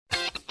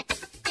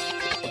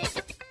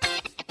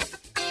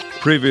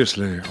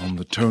Previously on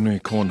the Tony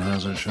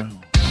Kornheiser Show.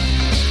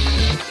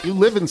 You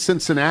live in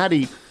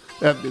Cincinnati.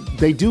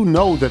 They do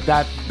know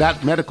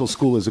that medical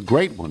school is a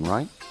great one,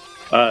 right?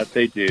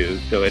 They do.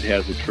 So it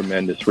has a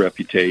tremendous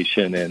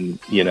reputation. And,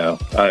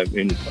 I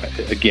mean,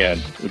 again,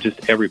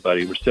 just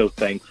everybody, we're so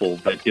thankful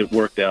that it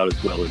worked out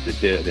as well as it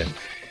did. And,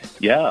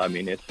 yeah, I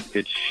mean,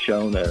 it's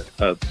shown a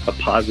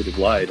positive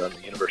light on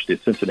the University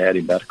of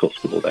Cincinnati Medical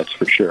School, that's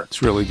for sure.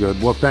 It's really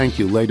good. Well, thank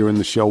you. Later in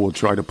the show, we'll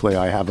try to play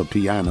I Have a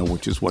Piano,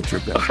 which is what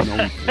you're best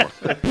known for.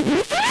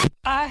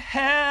 I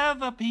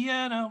have a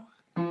piano.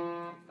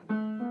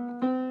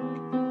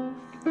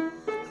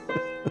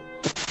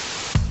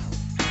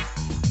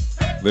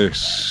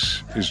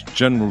 This is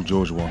General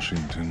George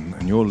Washington,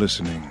 and you're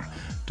listening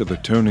to the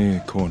Tony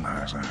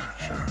Kornheiser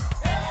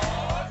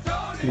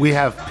Show. We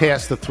have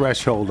passed the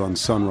threshold on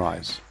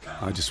sunrise.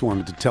 I just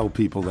wanted to tell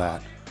people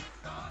that.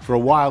 For a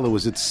while, it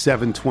was at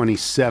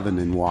 7:27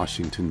 in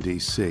Washington,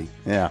 D.C.,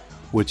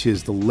 which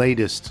is the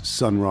latest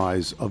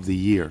sunrise of the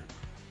year.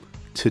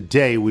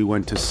 Today, we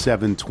went to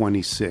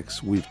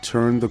 7:26. We've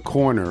turned the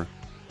corner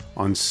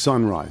on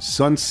sunrise.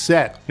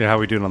 Sunset. Yeah, how are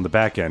we doing on the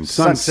back end?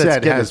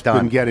 Sunset has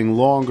been getting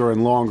longer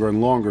and longer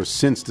and longer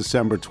since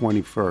December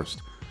 21st.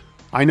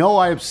 I know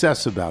I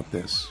obsess about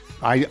this.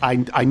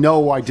 I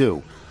know I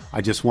do. I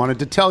just wanted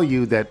to tell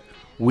you that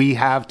we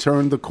have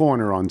turned the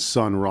corner on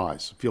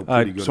sunrise. Feel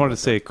pretty good. I just wanted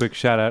to say a quick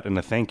shout out and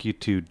a thank you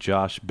to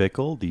Josh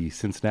Bickle, the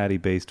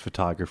Cincinnati-based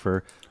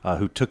photographer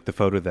who took the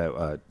photo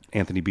that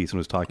Anthony Beeson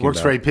was talking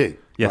Works about. Works for AP.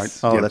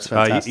 Yes. Right? Oh, that's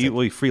fantastic.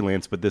 He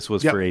freelance, but this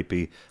was for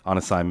AP on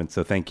assignment.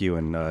 So thank you.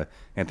 And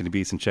Anthony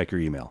Beeson, check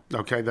your email.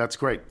 Okay, that's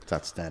great. It's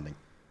outstanding.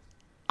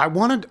 I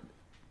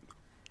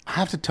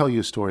have to tell you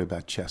a story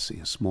about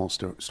Chessie, a small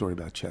story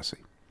about Chessie.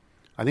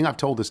 I think I've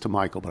told this to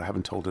Michael, but I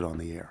haven't told it on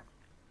the air.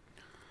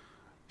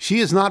 She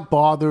is not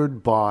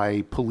bothered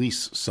by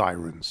police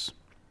sirens.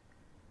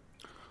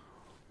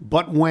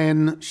 But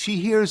when she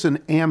hears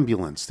an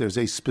ambulance, there's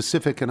a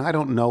specific, and I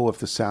don't know if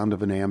the sound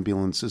of an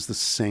ambulance is the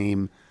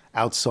same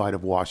outside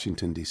of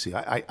Washington, D.C.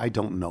 I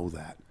don't know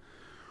that.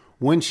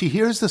 When she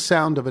hears the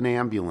sound of an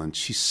ambulance,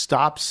 she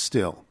stops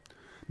still.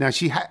 Now,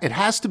 it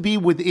has to be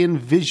within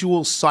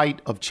visual sight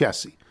of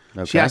Chessie.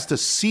 Okay. She has to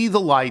see the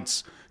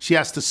lights. She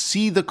has to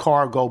see the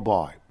car go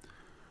by.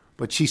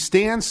 But she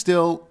stands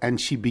still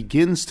and she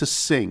begins to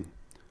sing.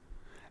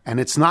 And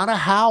it's not a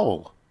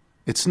howl.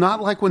 It's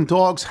not like when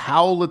dogs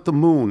howl at the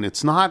moon.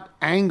 It's not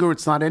anger.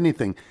 It's not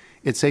anything.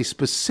 It's a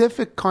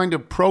specific kind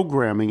of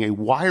programming, a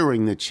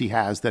wiring that she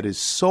has that is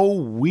so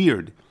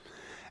weird.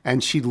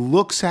 And she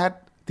looks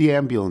at the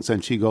ambulance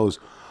and she goes,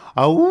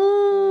 oh,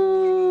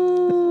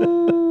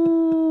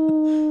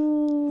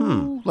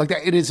 like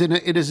that. It is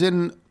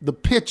in the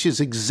pitch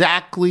is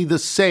exactly the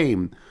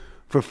same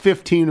for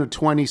 15 or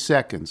 20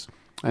 seconds.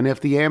 And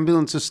if the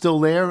ambulance is still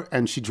there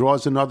and she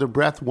draws another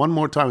breath, one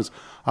more time, it's,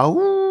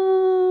 oh.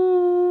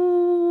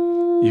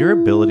 Your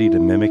ability to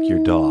mimic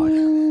your dog.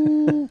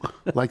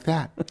 Like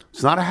that.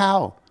 It's not a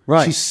howl.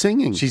 Right. She's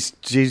singing. She's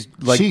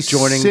like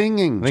joining.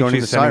 Singing. I think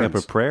she's setting up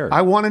a prayer.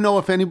 I want to know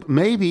if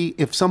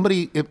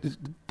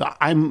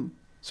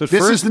So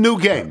this first, is the new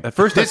game. At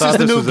first, this I is thought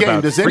the this new was game.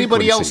 about Does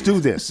anybody else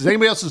frequency. do this? Does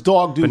anybody else's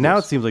dog do this? But now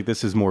it seems like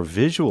this is more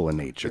visual in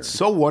nature. It's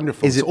so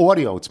wonderful. It's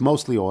audio. It's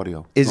mostly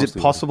audio. Is it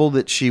possible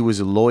that she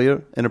was a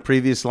lawyer in a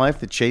previous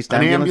life that chased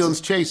an ambulances?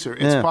 ambulance chaser?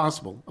 It's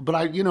possible. But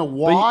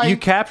why? But you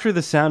capture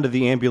the sound of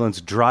the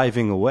ambulance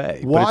driving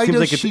away. Why but it seems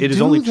does like she it is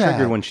do only that?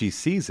 triggered when she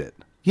sees it.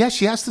 Yeah,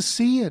 she has to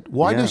see it.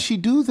 Why does she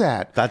do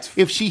that?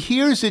 If she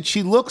hears it,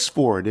 she looks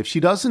for it. If she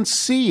doesn't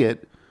see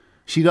it,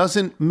 she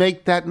doesn't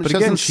make that. But she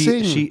again, doesn't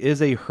sing. she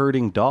is a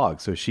herding dog,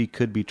 so she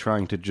could be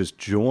trying to just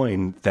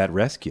join that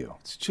rescue.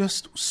 It's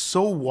just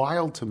so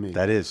wild to me.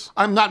 That is.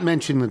 I'm not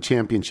mentioning the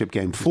championship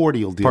game.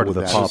 40 will deal Part with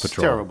of the that. Paw It's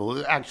Patrol.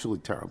 terrible. Actually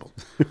terrible.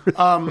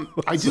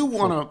 I do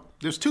want to.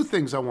 There's two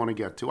things I want to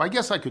get to. I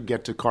guess I could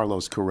get to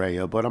Carlos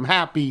Correa, but I'm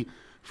happy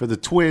for the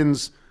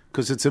Twins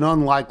because it's an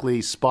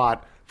unlikely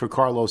spot for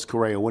Carlos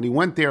Correa. When he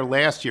went there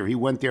last year, he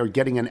went there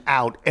getting an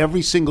out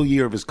every single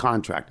year of his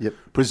contract. Yep.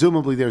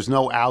 Presumably there's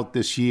no out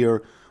this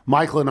year.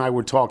 Michael and I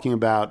were talking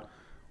about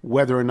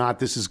whether or not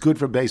this is good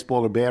for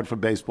baseball or bad for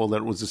baseball, that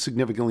it was a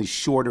significantly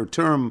shorter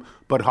term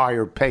but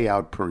higher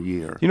payout per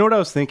year. You know what I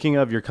was thinking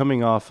of? You're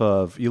coming off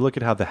of, you look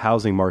at how the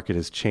housing market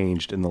has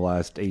changed in the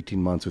last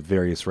 18 months with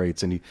various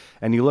rates, and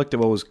you looked at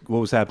what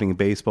was happening in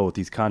baseball with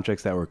these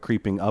contracts that were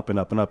creeping up and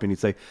up and up, and you'd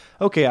say,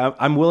 okay,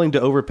 I'm willing to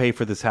overpay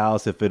for this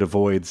house if it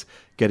avoids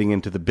getting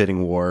into the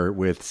bidding war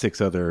with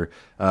 6 other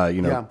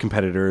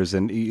competitors,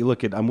 and you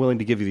look at, I'm willing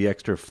to give you the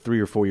extra 3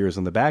 or 4 years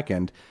on the back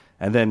end.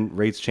 And then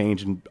rates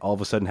change, and all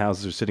of a sudden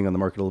houses are sitting on the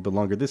market a little bit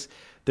longer.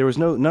 There was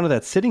none of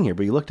that sitting here.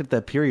 But you looked at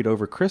that period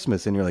over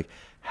Christmas, and you're like,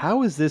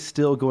 how is this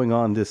still going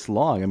on this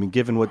long? I mean,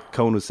 given what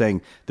Cohn was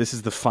saying, this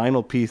is the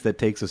final piece that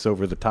takes us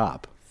over the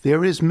top.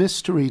 There is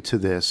mystery to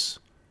this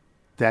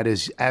that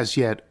is as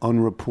yet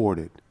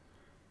unreported.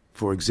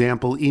 For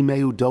example,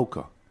 Ime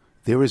Udoka.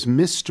 There is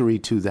mystery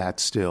to that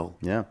still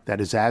that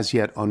is as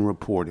yet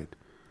unreported.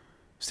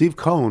 Steve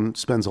Cohn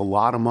spends a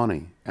lot of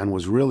money and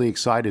was really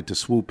excited to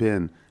swoop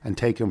in and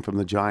take him from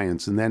the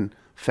Giants, and then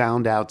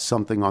found out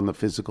something on the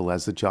physical,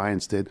 as the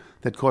Giants did,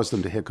 that caused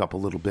them to hiccup a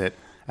little bit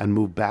and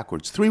move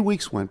backwards. 3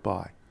 weeks went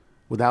by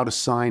without a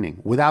signing,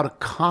 without a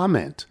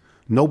comment.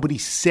 Nobody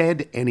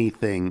said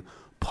anything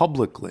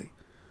publicly.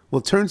 Well,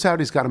 it turns out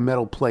he's got a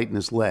metal plate in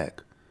his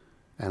leg.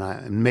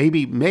 And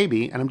maybe,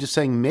 and I'm just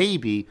saying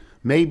maybe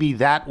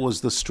that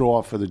was the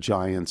straw for the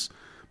Giants.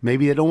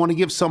 Maybe they don't want to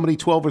give somebody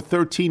 12 or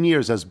 13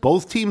 years, as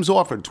both teams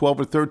offered 12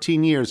 or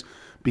 13 years,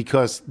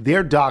 because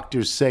their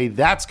doctors say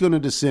that's going to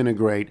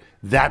disintegrate,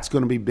 that's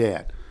going to be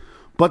bad.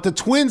 But the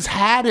Twins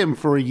had him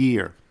for a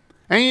year,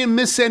 and he didn't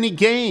miss any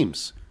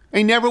games.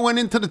 He never went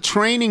into the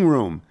training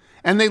room,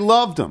 and they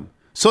loved him.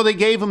 So they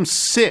gave him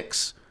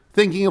 6,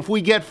 thinking if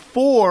we get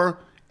 4,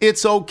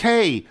 it's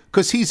okay,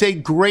 because he's a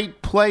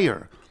great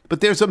player. But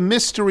there's a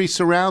mystery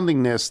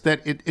surrounding this that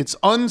it's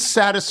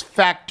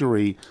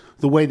unsatisfactory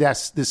the way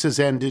this has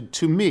ended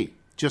to me,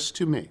 just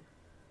to me.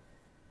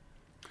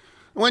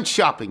 I went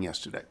shopping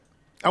yesterday.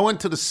 I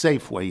went to the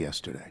Safeway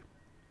yesterday.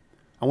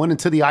 I went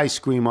into the ice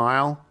cream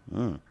aisle.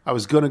 I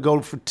was going to go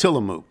for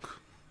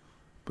Tillamook,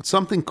 but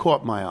something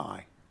caught my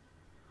eye.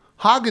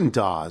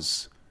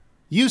 Haagen-Dazs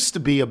used to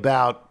be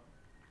about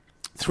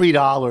 $3,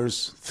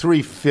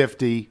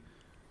 $3.50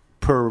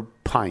 per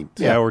pint.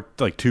 Yeah, or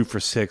like 2 for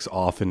 $6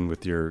 often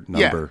with your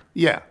number.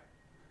 Yeah.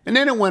 And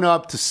then it went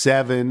up to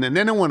 7, and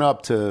then it went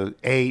up to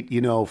 8,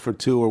 for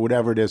 2 or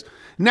whatever it is.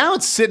 Now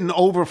it's sitting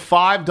over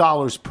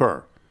 $5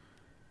 per.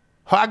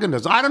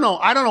 Haagen-Dazs. I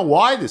don't know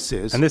why this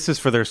is. And this is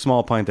for their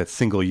small pint that's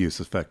single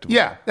use, effectively.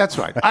 Yeah, that's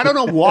right. I don't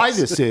know why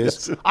this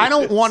is. I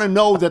don't want to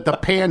know that the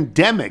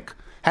pandemic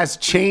has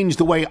changed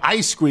the way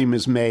ice cream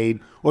is made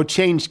or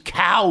changed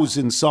cows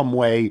in some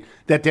way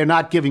that they're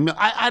not giving me.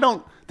 I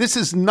don't. This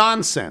is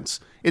nonsense.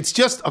 It's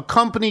just a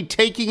company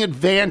taking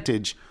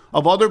advantage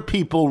of other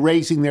people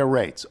raising their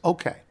rates.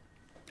 Okay.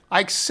 I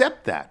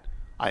accept that.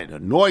 It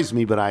annoys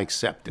me, but I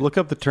accept it. Look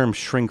up the term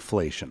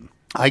shrinkflation.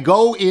 I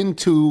go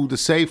into the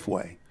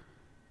Safeway,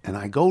 and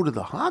I go to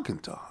the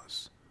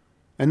Haagen-Dazs.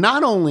 And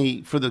not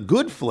only for the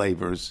good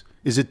flavors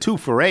is it 2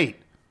 for $8,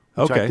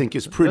 which I think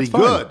is pretty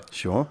good.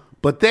 Sure.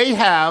 But they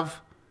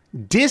have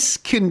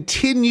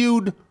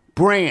discontinued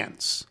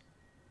brands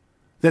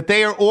that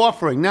they are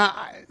offering. Now,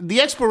 the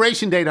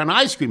expiration date on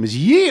ice cream is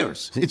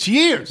years. It's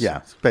years. Yeah,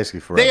 it's basically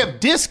forever. They have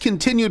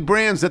discontinued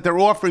brands that they're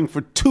offering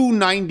for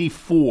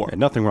 $2.94. And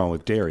nothing wrong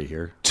with dairy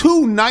here.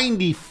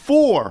 $2.94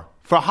 for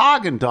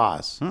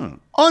Haagen-Dazs.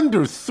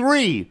 Under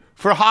 $3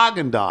 for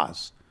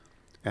Haagen-Dazs.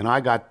 And I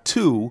got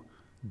 2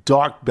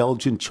 dark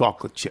Belgian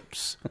chocolate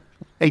chips.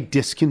 A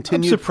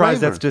discontinued I'm surprised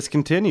flavor. that's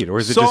discontinued, or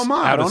is it So just am I.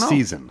 out I of don't know.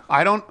 season?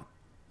 I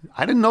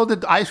didn't know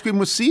that ice cream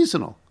was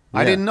seasonal.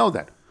 I didn't know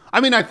that. I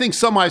mean, I think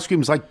some ice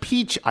creams like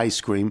peach ice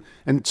cream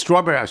and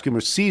strawberry ice cream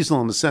are seasonal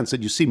in the sense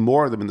that you see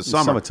more of them in the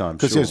summer. Summertime,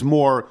 because sure. there's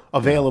more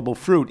available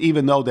fruit,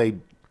 even though they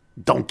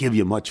don't give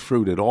you much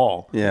fruit at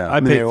all. Yeah.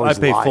 I mean, pay they're always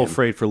full lying.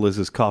 freight for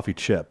Liz's coffee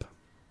chip.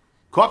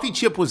 Coffee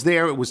chip was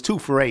there. It was 2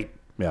 for $8.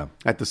 Yeah.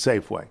 At the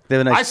Safeway. They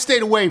have a nice- I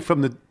stayed away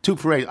from the 2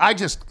 for $8.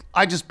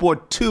 I just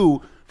bought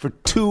 2 for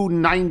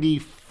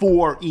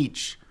 $2.94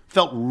 each.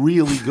 Felt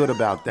really good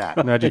about that.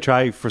 Now, did you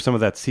try for some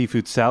of that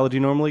seafood salad you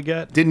normally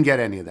get? Didn't get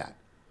any of that.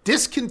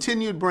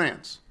 Discontinued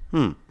brands.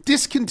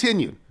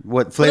 Discontinued.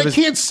 What But flavors?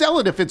 they can't sell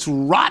it if it's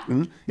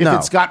rotten. If No.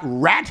 it's got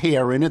rat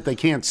hair in it, they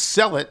can't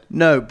sell it.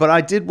 No, but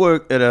I did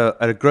work at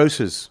a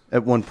grocer's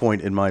at one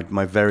point in my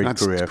varied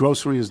career.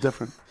 Grocery is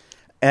different.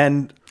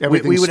 And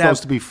Everything's we would supposed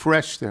have to be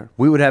fresh there.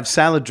 we would have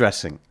salad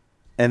dressing,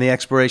 and the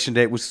expiration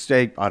date was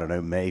say I don't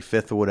know May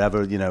 5th or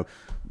whatever.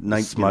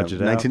 Smudge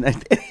it out.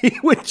 1990. He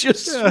would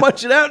just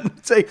smudge it out and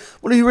say,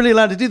 "What are you really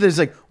allowed to do?" There's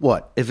like,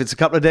 "What if it's a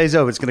couple of days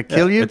over? It's going to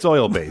kill you." It's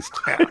oil based.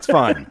 It's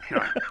fine.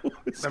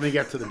 Let me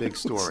get to the big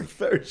story.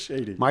 very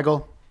shady.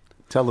 Michael,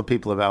 tell the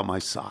people about my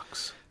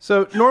socks.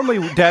 So normally,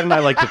 Dad and I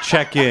like to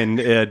check in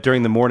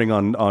during the morning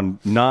on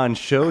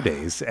non-show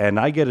days, and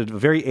I get a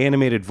very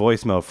animated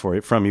voicemail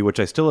from you, which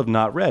I still have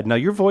not read. Now,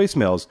 your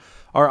voicemails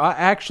are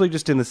actually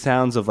just in the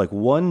sounds of like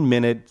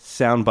 1-minute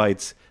sound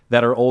bites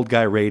that are old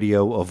guy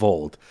radio of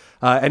old,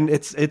 and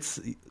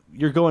it's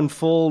you're going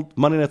full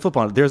Monday Night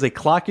Football. There's a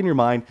clock in your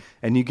mind,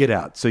 and you get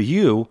out. So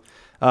you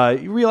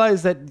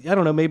realize that, I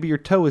don't know, maybe your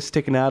toe is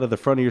sticking out of the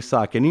front of your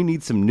sock, and you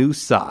need some new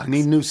socks. I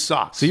need new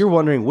socks. So you're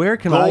wondering, where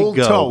can Gold I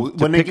go toe. to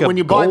When pick up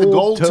you buy the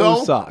gold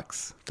toe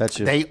socks? That's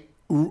your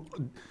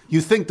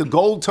you think the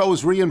gold toe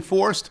is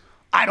reinforced?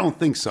 I don't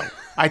think so.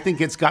 I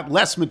think it's got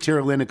less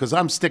material in it because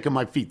I'm sticking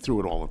my feet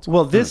through it all the time.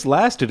 Well, this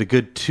lasted a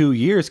good 2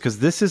 years because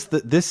this is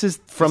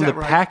from that the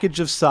right? package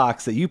of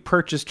socks that you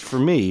purchased for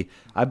me,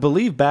 I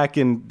believe back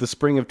in the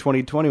spring of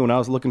 2020 when I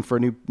was looking for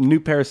a new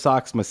pair of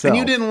socks myself. And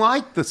you didn't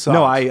like the socks.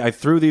 No, I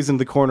threw these in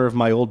the corner of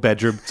my old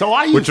bedroom, So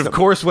I used which of them.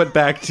 course went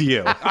back to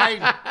you.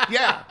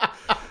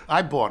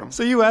 I bought them.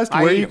 So you asked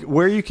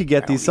where you could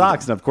get these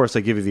socks, and of course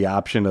I give you the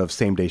option of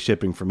same-day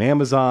shipping from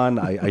Amazon.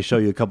 I show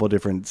you a couple of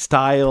different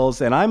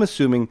styles, and I'm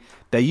assuming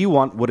that you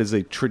want what is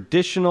a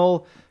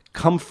traditional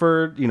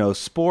comfort,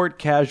 sport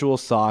casual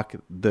sock,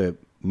 the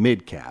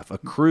mid-calf, a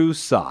crew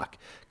sock.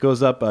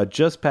 Goes up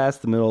just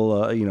past the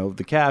middle, of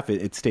the calf.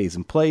 It stays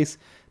in place.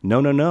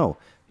 No.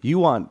 You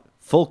want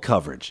full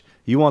coverage.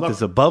 You want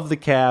this above the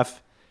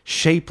calf,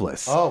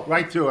 shapeless. Oh,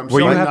 right through.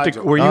 Where you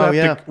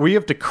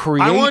have to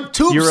create. I want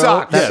tube your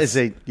socks. Own, That is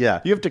a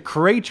You have to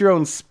create your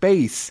own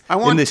space. I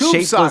want in this tube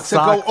shapeless socks that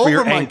sock go for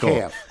your over my ankle.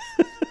 calf.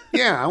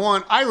 Yeah, I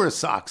want iris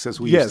socks, as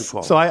we used to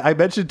call So them. I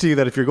mentioned to you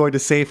that if you're going to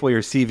Safeway or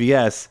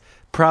CVS,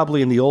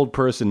 probably in the old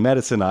person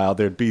medicine aisle,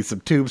 there'd be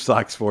some tube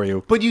socks for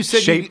you. But you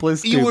said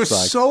shapeless you tube were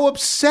socks. so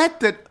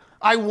upset that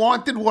I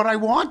wanted what I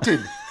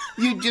wanted.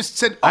 You just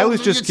said, I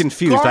was just it's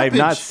confused. I have not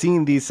garbage.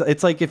 seen these.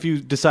 It's like if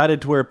you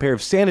decided to wear a pair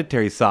of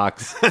sanitary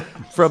socks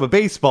from a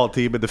baseball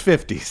team in the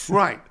 50s.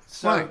 Right,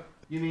 right.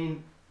 You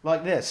mean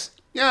like this?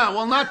 Yeah,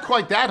 well, not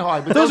quite that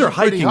high, but Those are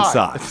pretty hiking high.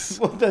 socks.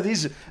 Well, no,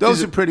 these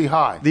Those are pretty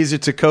high. These are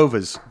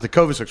Tecovas. The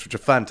Tecova socks, which are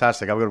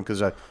fantastic. I've got them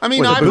because I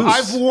mean, well, the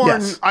I've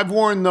boots. I've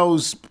worn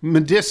those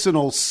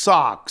medicinal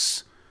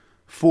socks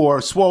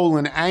for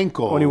swollen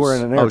ankles. When you were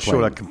in an airplane. Oh,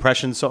 sure, like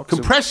compression socks.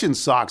 Compression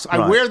socks. I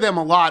Right. wear them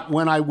a lot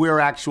when I wear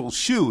actual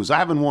shoes. I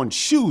haven't worn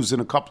shoes in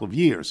a couple of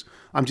years.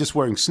 I'm just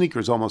wearing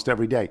sneakers almost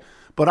every day.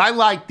 But I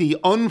like the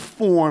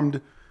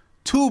unformed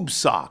tube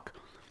sock.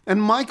 And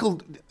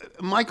Michael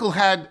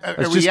had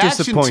a It's just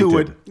reaction to it.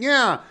 disappointed.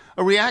 Yeah,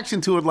 a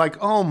reaction to it like,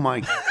 oh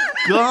my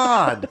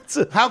God,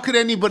 how could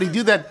anybody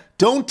do that?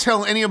 Don't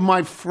tell any of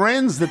my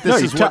friends that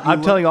this is what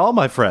I'm telling all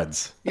my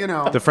friends. You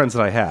know. the friends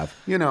that I have.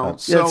 So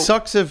Yeah,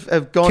 socks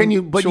have gone. can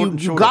you? But short you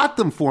and shorter. got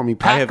them for me.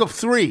 Pack have- of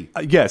 3.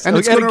 Yes, and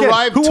it's going to again,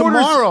 arrive who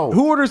tomorrow.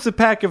 Who orders the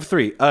pack of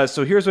 3?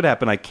 So here's what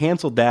happened. I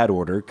canceled that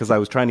order because I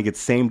was trying to get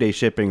same day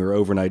shipping or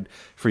overnight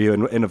for you.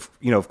 And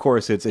of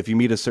course, it's if you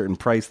meet a certain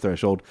price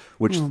threshold,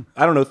 which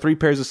I don't know, 3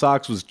 pairs of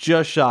socks was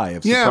just shy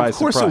of. Yeah, of Surprise,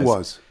 course it surprise.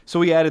 was. So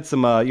we added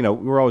some. We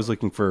were always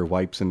looking for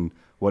wipes and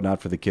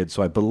whatnot for the kids.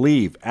 So I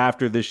believe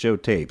after this show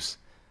tapes,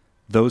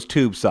 those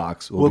tube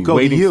socks will We'll be go to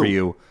waiting you. for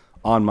you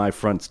on my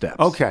front steps.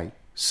 Okay.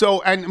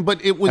 So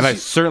but it was. And I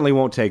certainly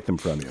won't take them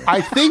from you.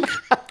 I think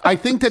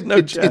that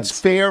it's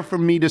chance. fair for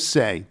me to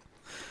say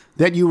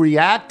that you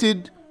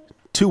reacted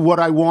to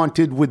what I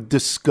wanted with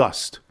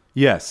disgust.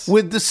 Yes.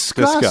 With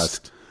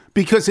disgust.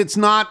 Because it's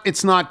not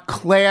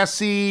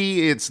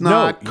classy, it's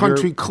not No,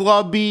 country you're-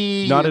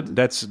 clubby.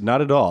 That's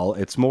not at all.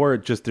 It's more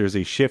just there's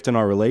a shift in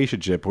our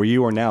relationship where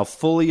you are now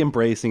fully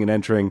embracing and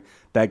entering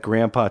that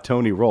Grandpa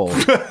Tony role,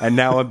 and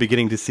now I'm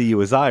beginning to see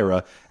you as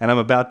Ira, and I'm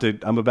about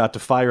to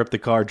fire up the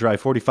car,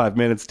 drive 45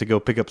 minutes to go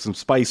pick up some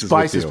spices.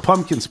 Spices, with you.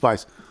 pumpkin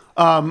spice.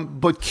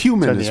 But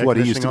cumin Turn the is air what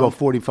he used to conditioning go on.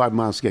 45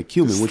 miles to get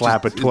cumin. Which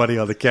Slap is a 20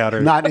 on the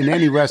counter. not in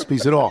any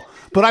recipes at all.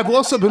 But I've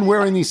also been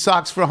wearing these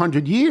socks for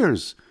 100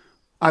 years.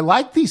 I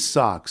like these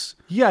socks.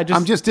 Yeah,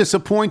 I'm just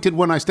disappointed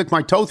when I stick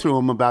my toe through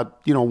them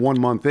about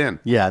 1 month in.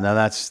 Yeah, no,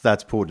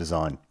 that's poor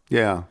design.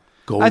 Yeah,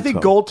 gold I think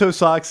toe. gold toe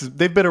socks,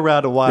 they've been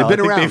around a while. They've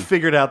been I think around. they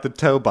figured out the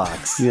toe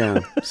box. Yeah.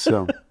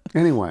 So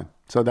anyway,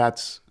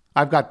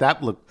 I've got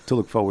that to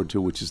look forward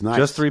to, which is nice.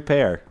 Just 3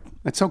 pair.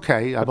 It's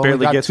okay. I've Apparently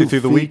only got gets you 2 through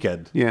the feet.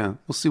 weekend. Yeah,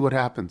 we'll see what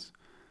happens.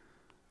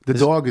 The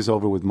dog is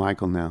over with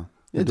Michael now.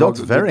 The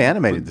dog's very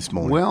animated this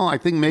morning. Well, I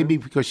think maybe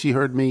because she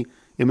heard me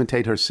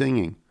imitate her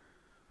singing.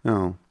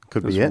 Oh,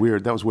 Could that be was it.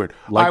 weird. That was weird.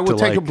 Like I will to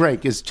take a like.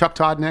 break. Is Chuck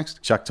Todd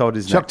next? Chuck Todd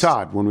is Chuck next.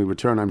 Todd. When we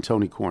return, I'm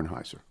Tony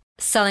Kornheiser.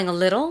 Selling a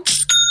little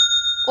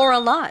or a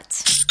lot?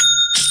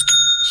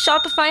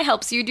 Shopify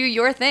helps you do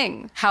your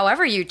thing,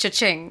 however you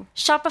cha-ching.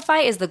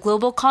 Shopify is the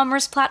global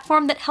commerce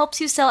platform that helps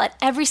you sell at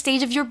every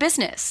stage of your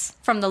business.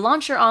 From the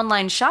launch your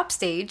online shop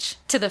stage,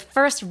 to the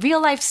first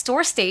real-life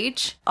store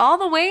stage, all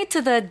the way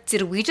to the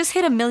did we just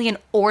hit 1 million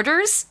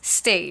orders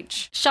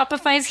stage.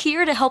 Shopify's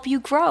here to help you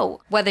grow.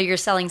 Whether you're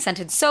selling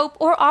scented soap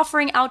or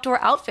offering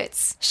outdoor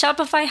outfits,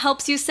 Shopify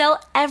helps you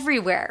sell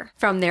everywhere.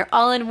 From their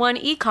all-in-one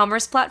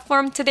e-commerce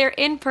platform to their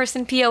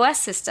in-person POS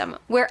system,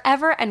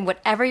 wherever and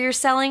whatever you're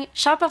selling,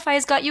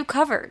 Shopify's got you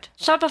covered.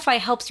 Shopify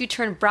helps you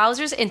turn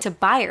browsers into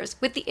buyers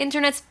with the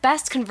internet's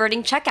best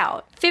converting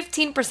checkout.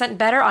 15%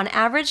 better on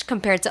average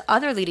compared to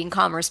other leading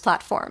commerce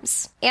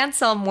platforms. And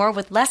sell more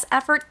with less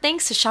effort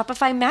thanks to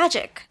Shopify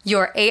Magic,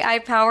 your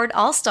AI-powered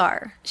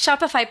all-star.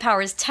 Shopify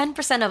powers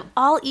 10% of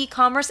all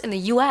e-commerce in the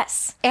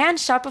US. And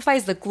Shopify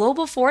is the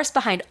global force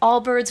behind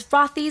Allbirds,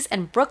 Rothy's,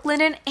 and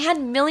Brooklinen,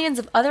 and millions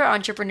of other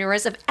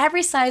entrepreneurs of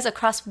every size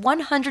across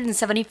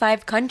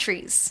 175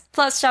 countries.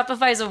 Plus,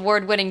 Shopify's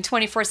award-winning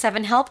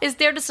 24/7 help is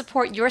there to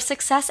support your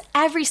success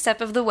every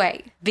step of the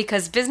way.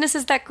 Because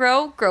businesses that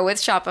grow, grow with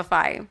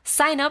Shopify.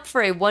 Sign up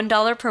for a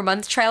 $1 per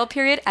month trial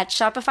period at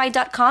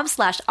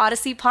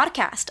shopify.com/Odyssey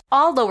Podcast,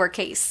 all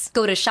lowercase.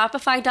 Go to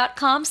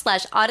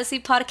shopify.com/Odyssey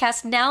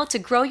Podcast now to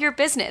grow your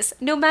business,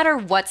 no matter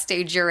what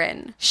stage you're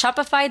in.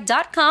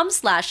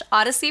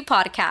 Shopify.com/Odyssey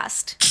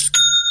Podcast.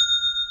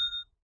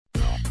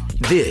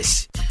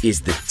 This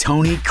is the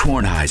Tony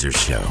Kornheiser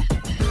Show.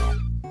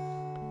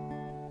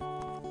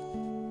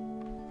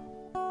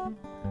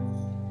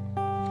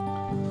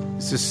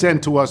 This is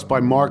sent to us by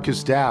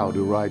Marcus Dowd,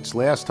 who writes,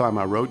 "Last time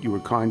I wrote, you were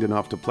kind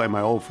enough to play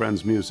my old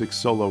friend's music,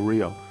 Solo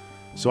Rio.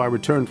 So I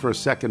returned for a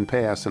second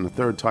pass and a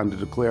third time to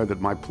declare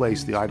that my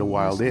place, the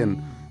Idlewild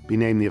Inn, be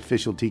named the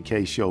official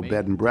TK Show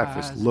bed and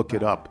breakfast. Look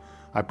it up.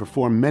 I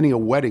performed many a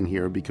wedding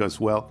here because,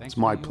 well, it's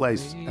my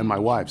place and my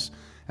wife's.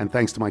 And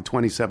thanks to my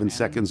 27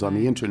 seconds on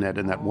the internet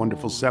in that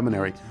wonderful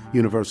seminary,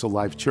 Universal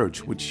Life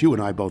Church, which you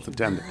and I both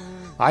attended.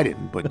 I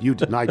didn't, but you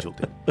did. Nigel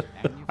did.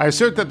 I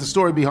assert that the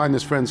story behind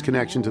this friend's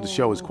connection to the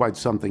show is quite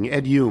something.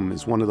 Ed Hume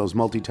is one of those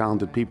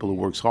multi-talented people who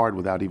works hard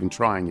without even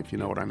trying, if you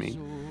know what I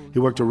mean. He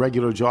worked a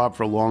regular job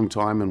for a long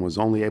time and was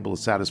only able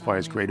to satisfy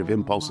his creative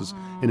impulses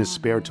in his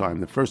spare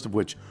time, the first of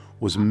which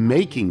was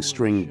making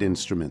stringed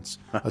instruments,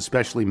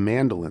 especially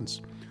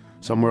mandolins.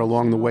 Somewhere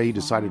along the way, he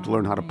decided to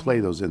learn how to play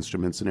those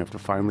instruments, and after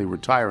finally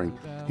retiring,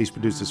 he's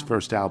produced his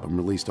first album,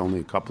 released only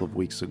a couple of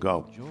weeks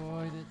ago.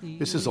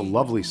 This is a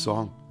lovely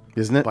song,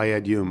 Isn't it? by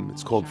Ed Hume.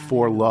 It's called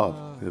For Love.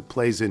 It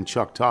plays in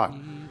Chuck Todd.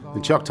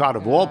 And Chuck Todd,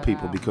 of all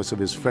people, because of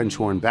his French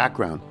horn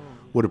background,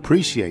 would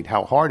appreciate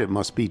how hard it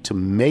must be to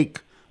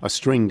make a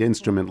stringed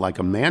instrument like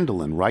a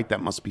mandolin, right?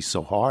 That must be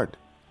so hard.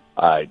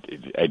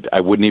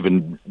 I wouldn't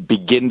even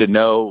begin to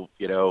know,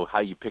 how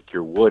you pick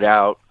your wood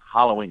out,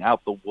 hollowing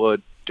out the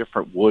wood.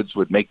 Different woods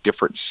would make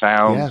different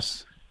sounds.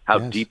 Yes. How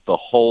deep the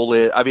hole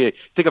is. I mean,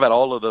 think about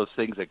all of those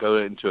things that go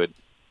into it.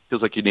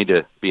 Feels like you need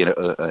to be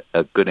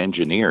a good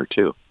engineer,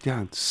 too.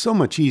 Yeah, it's so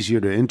much easier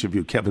to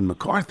interview Kevin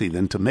McCarthy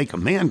than to make a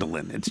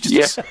mandolin. It's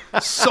just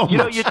so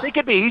much. You'd think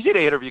it'd be easy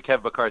to interview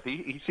Kevin McCarthy.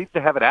 He seems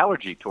to have an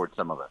allergy towards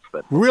some of us.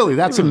 But Really,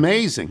 that's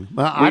amazing.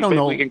 I don't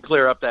know. We can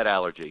clear up that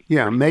allergy.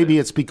 Yeah, maybe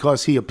it's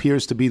because he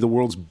appears to be the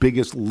world's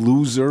biggest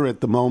loser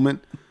at the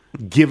moment,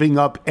 giving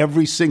up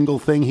every single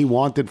thing he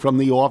wanted from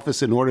the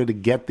office in order to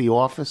get the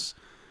office,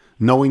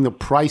 knowing the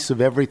price of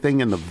everything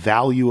and the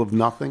value of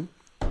nothing.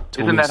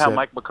 Isn't that how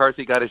Mike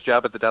McCarthy got his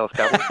job at the Dallas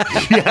Cowboys?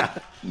 Yeah.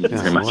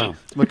 Pretty much. Wow.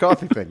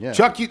 McCarthy thing, yeah.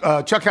 Chuck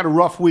had a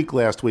rough week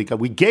last week.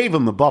 We gave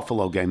him the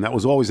Buffalo game. That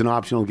was always an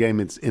optional game.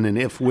 It's in an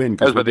if-win.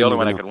 That was the only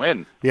one I could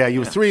win. Yeah, you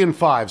were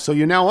 3-5. So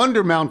you're now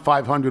under Mount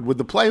 500 with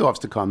the playoffs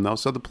to come, though.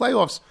 So the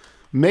playoffs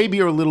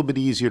maybe are a little bit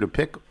easier to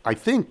pick, I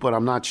think, but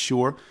I'm not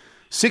sure.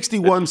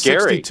 61,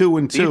 62,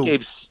 and 2.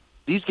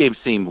 These games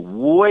seem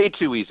way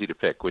too easy to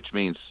pick, which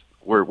means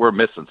we're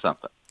missing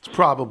something. It's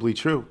probably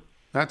true.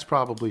 That's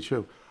probably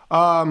true.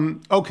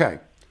 Okay.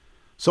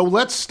 So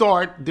let's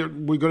start.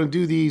 We're going to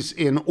do these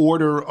in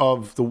order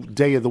of the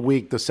day of the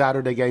week, the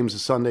Saturday games, the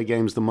Sunday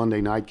games, the Monday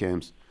night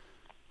games.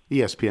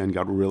 ESPN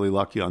got really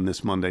lucky on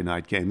this Monday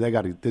night game. They're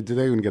going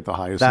to get the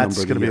highest number of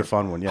the year. That's going to be a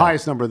fun one, yeah.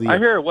 Highest number of the year. I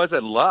hear it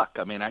wasn't luck.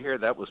 I mean, I hear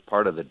that was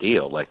part of the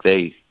deal. Like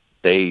they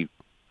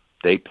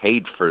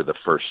paid for the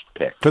first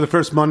pick. For the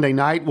first Monday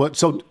night?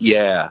 This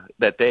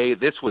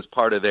was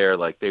part of their,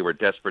 like, they were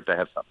desperate to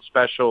have something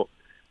special.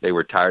 They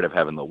were tired of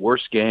having the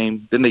worst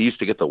game. Didn't they used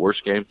to get the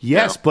worst game?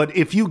 Yes, but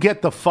if you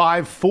get the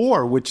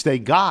 5-4, which they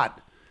got,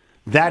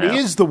 that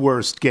is the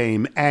worst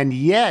game. And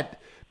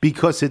yet,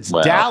 because it's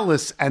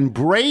Dallas and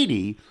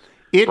Brady,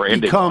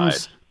 it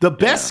becomes the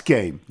best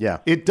game. Yeah.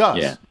 It does.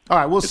 Yeah.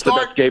 All right, It's the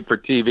best game for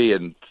TV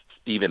and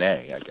Stephen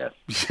A., I guess.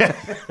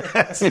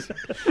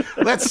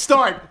 Let's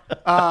start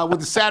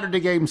with the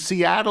Saturday game.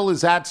 Seattle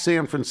is at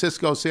San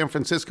Francisco. San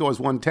Francisco has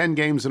won 10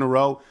 games in a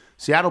row.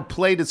 Seattle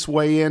played its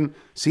way in.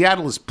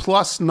 Seattle is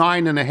plus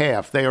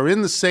 9.5. They are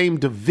in the same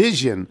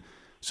division,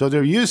 so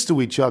they're used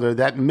to each other.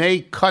 That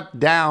may cut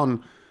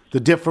down the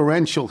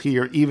differential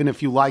here, even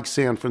if you like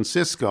San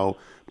Francisco.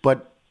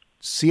 But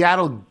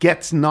Seattle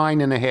gets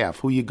 9.5.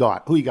 Who you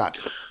got?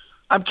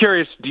 I'm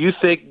curious, do you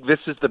think this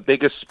is the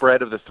biggest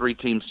spread of the three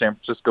teams San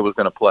Francisco was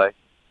going to play?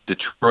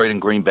 Detroit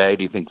and Green Bay,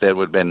 do you think that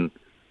would have been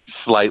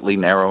slightly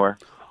narrower?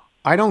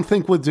 I don't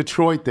think with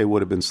Detroit they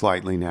would have been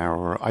slightly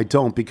narrower. I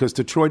don't, because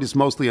Detroit is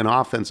mostly an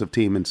offensive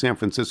team and San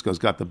Francisco's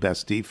got the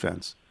best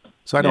defense.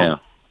 So I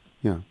don't.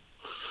 Yeah.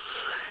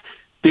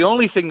 The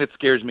only thing that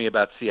scares me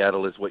about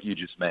Seattle is what you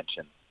just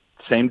mentioned.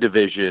 Same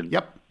division.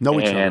 Yep. No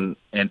each other.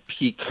 And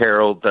Pete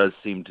Carroll does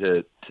seem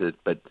to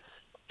but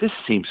this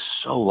seems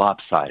so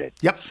lopsided.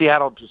 Yep.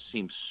 Seattle just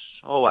seems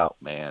so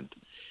outmanned.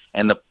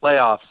 And the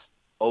playoffs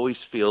always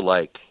feel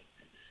like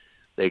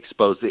they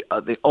expose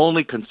the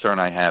only concern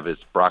I have is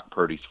Brock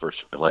Purdy's first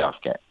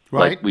playoff game.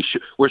 Right. Like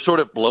we're sort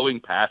of blowing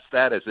past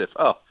that as if,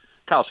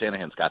 Kyle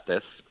Shanahan's got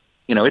this.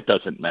 It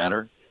doesn't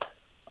matter.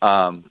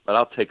 But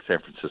I'll take San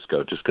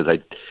Francisco just because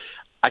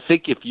I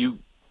think if you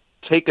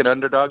take an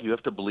underdog, you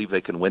have to believe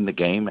they can win the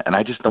game, and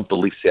I just don't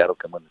believe Seattle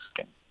can win this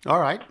game. All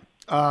right.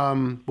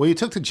 Well, you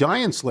took the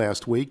Giants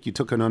last week. You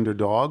took an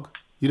underdog.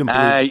 You didn't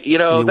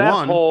believe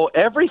that whole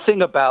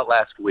everything about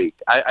last week.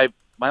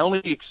 My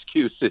only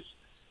excuse is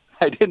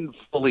I didn't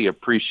fully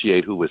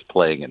appreciate who was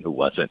playing and who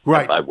wasn't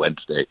by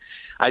Wednesday.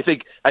 I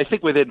think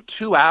within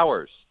 2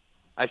 hours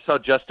I saw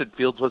Justin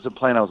Fields wasn't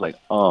playing. I was like,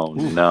 oh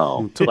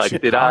no! Like,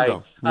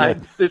 Chicago.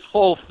 This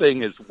whole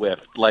thing is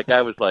whiffed. Like,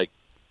 I was like,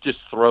 just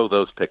throw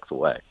those picks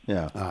away.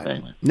 Yeah. Right.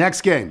 Anyway.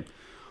 Next game.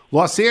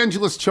 Los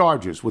Angeles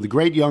Chargers, with a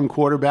great young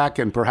quarterback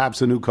and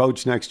perhaps a new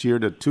coach next year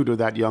to tutor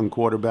that young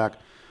quarterback,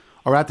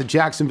 are at the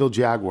Jacksonville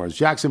Jaguars.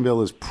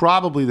 Jacksonville is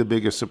probably the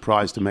biggest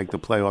surprise to make the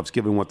playoffs,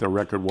 given what their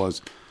record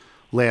was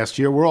last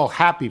year. We're all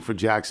happy for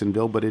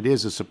Jacksonville, but it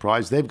is a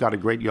surprise. They've got a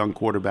great young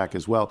quarterback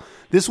as well.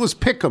 This was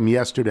Pick'em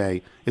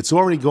yesterday. It's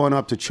already gone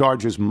up to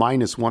Chargers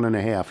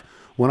 -1.5.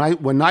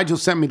 When Nigel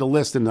sent me the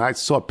list and I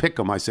saw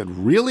Pick'em, I said,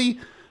 really?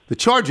 The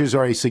Chargers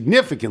are a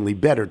significantly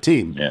better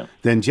team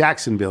than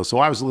Jacksonville, so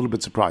I was a little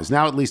bit surprised.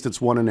 Now at least it's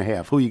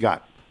 1.5. Who you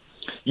got?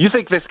 You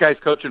think this guy's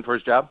coaching for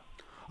his job?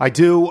 I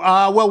do.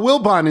 Well,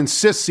 Wilbon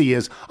insists he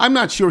is. I'm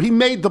not sure. He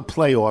made the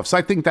playoffs.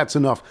 I think that's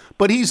enough.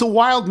 But he's a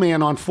wild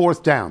man on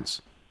fourth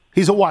downs.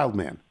 He's a wild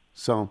man.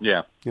 So,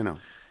 yeah. You know.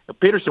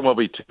 Peterson will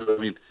be too. I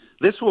mean,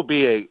 this will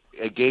be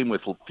a game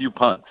with a few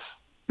punts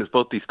because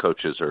both these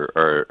coaches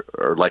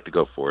are like to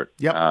go for it.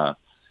 Yep.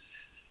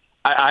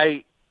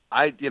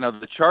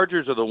 The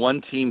Chargers are the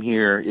one team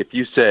here. If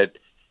you said,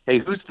 hey,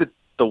 who's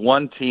the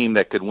one team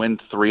that could win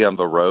 3 on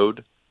the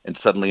road and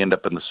suddenly end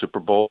up in the Super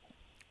Bowl?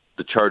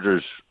 The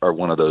Chargers are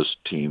one of those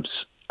teams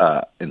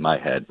in my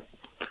head.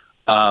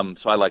 So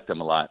I like them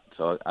a lot.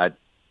 So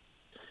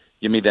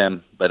give me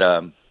them. But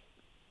I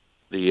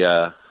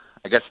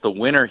guess the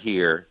winner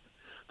here,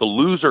 the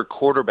loser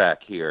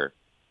quarterback here,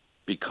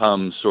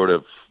 becomes sort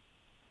of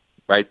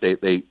right.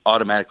 They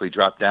automatically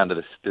drop down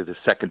to the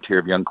second tier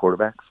of young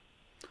quarterbacks.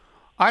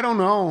 I don't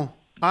know.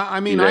 I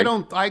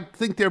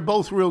think they're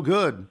both real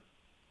good.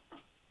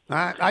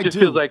 I just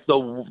do. feels like the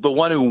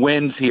one who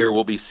wins here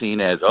will be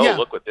seen as,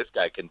 look what this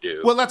guy can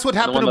do. Well, that's what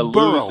happened to Burrow.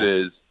 Burrow. The one that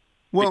loses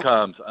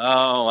becomes,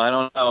 I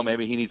don't know,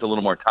 maybe he needs a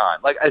little more time.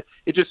 Like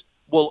it just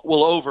will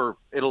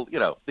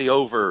the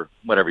over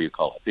whatever you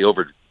call it, the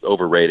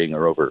overrating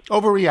or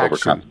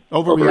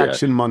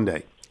overreaction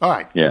Monday. All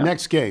right,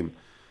 Next game,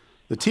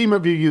 the team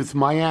of your youth,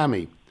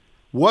 Miami,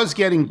 was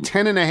getting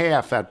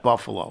 10.5 at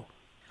Buffalo,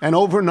 and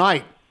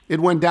overnight it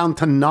went down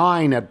to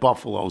 9 at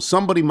Buffalo.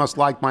 Somebody must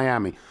like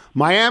Miami.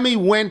 Miami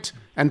went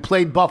and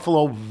played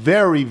Buffalo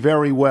very,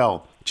 very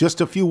well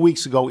just a few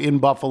weeks ago in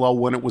Buffalo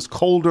when it was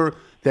colder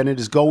than it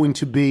is going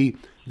to be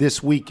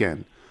this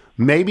weekend.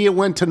 Maybe it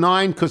went to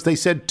 9 because they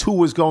said Tua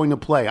was going to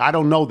play. I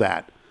don't know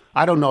that.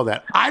 I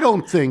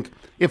don't think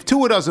if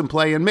Tua doesn't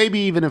play, and maybe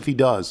even if he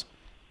does,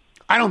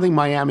 I don't think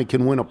Miami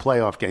can win a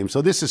playoff game.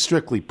 So this is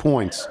strictly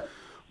points.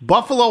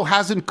 Buffalo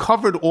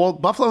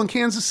and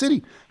Kansas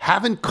City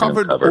haven't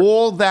covered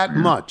all that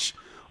much.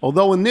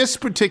 Although in this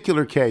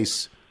particular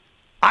case,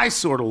 I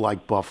sort of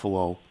like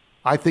Buffalo.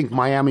 I think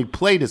Miami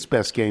played its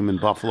best game in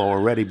Buffalo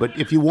already. But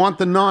if you want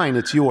the 9,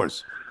 it's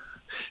yours.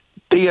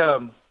 There's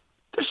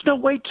no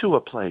way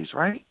Tua plays,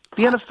 right?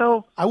 The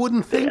NFL. I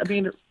wouldn't think. I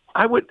mean,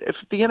 I would if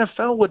the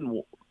NFL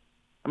wouldn't.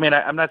 I mean,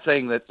 I'm not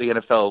saying that the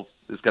NFL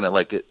is going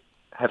to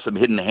have some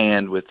hidden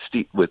hand with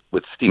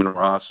Stephen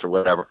Ross or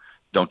whatever.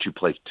 Don't you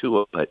play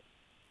Tua? But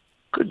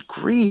good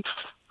grief!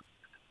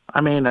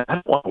 I mean, I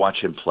don't want to watch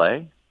him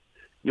play.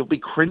 You'll be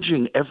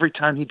cringing every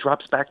time he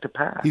drops back to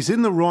pass. He's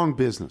in the wrong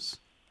business.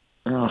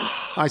 Ugh.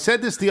 I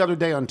said this the other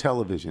day on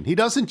television. He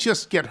doesn't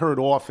just get hurt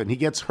often. He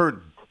gets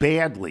hurt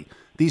badly.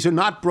 These are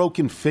not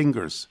broken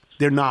fingers.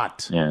 They're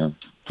not. Yeah.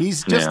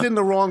 He's just in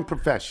the wrong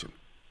profession.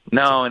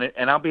 No,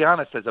 and I'll be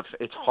honest,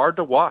 it's hard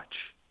to watch.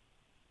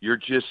 You're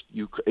just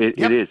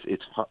it is.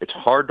 It's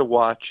hard to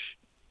watch.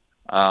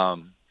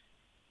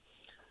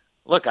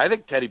 Look, I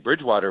think Teddy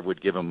Bridgewater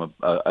would give him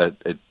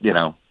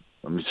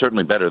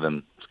certainly better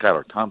than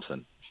Skylar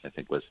Thompson. I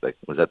think was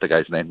that the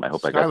guy's name? I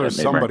hope I got that name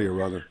somebody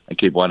right. or other. I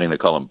keep wanting to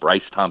call him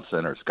Bryce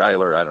Thompson or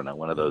Skylar. I don't know,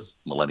 one of those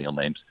millennial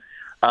names.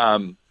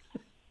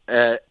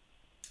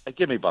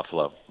 Give me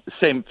Buffalo.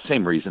 Same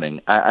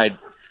reasoning. I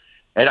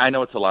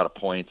know it's a lot of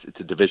points. It's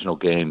a divisional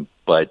game,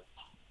 but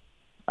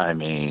I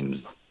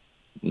mean,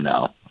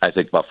 no. I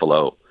think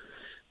Buffalo.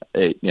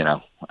 I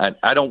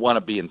don't want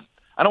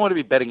to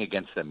be betting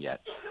against them yet.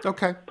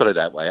 Okay. Put it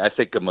that way. I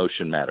think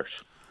emotion matters.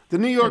 The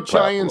New York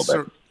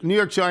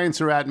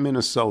Giants are at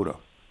Minnesota.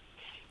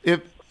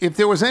 If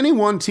there was any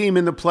one team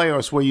in the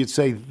playoffs where you'd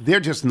say they're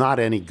just not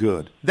any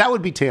good, that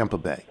would be Tampa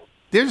Bay.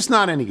 They're just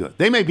not any good.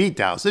 They may beat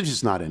Dallas. They're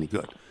just not any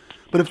good.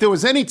 But if there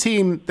was any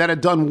team that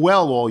had done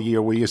well all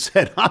year where you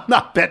said, I'm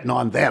not betting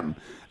on them,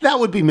 that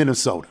would be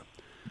Minnesota.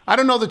 I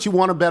don't know that you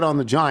want to bet on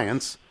the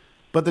Giants,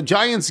 but the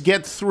Giants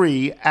get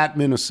 3 at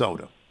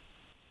Minnesota.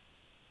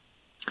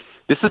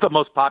 This is the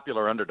most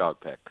popular underdog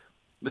pick.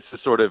 This is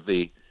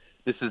the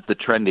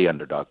trendy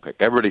underdog pick.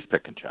 Everybody's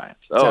picking Giants.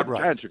 Oh, the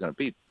Giants are going to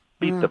beat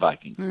the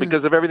Vikings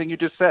because of everything you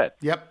just said.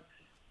 Yep.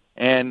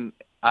 And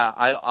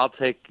I'll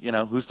take,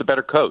 who's the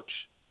better coach?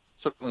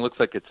 Certainly looks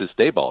like it's this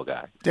Dayball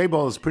guy.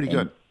 Dayball is pretty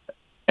good.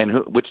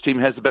 And which team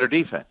has the better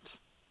defense?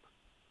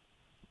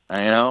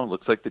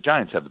 Looks like the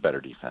Giants have the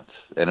better defense.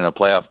 And in a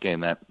playoff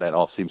game, that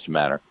all seems to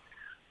matter.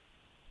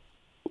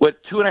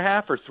 What,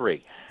 2.5 or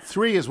 3?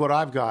 3 is what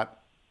I've got.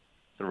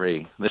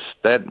 3.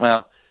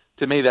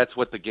 To me, that's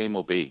what the game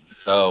will be.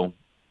 So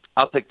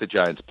I'll take the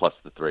Giants plus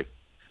the 3.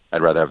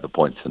 I'd rather have the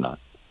points than not.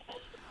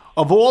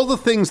 Of all the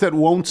things that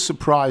won't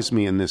surprise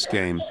me in this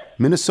game,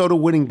 Minnesota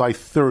winning by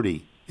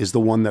 30 is the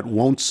one that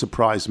won't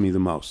surprise me the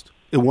most.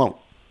 It won't.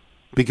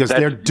 Because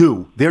they're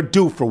due. They're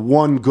due for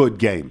one good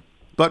game.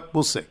 But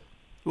we'll see.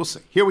 We'll see.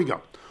 Here we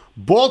go.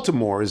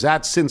 Baltimore is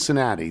at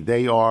Cincinnati.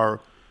 They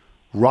are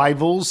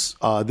rivals.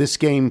 This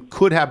game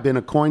could have been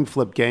a coin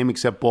flip game,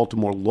 except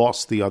Baltimore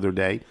lost the other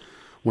day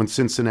when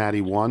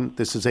Cincinnati won.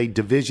 This is a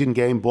division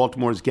game.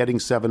 Baltimore is getting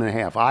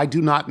 7.5. I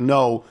do not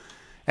know.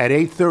 At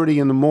 8:30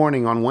 in the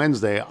morning on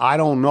Wednesday, I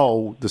don't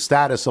know the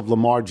status of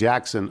Lamar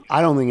Jackson.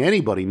 I don't think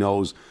anybody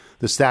knows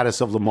the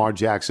status of Lamar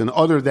Jackson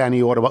other than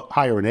he ought to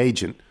hire an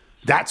agent.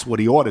 That's what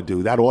he ought to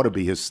do. That ought to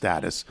be his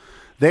status.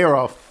 They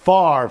are a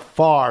far,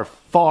 far,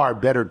 far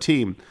better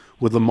team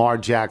with Lamar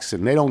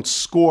Jackson. They don't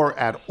score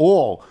at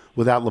all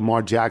without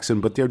Lamar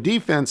Jackson, but their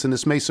defense, and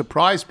this may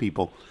surprise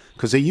people,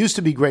 because they used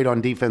to be great on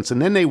defense,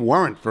 and then they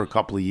weren't for a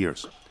couple of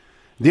years.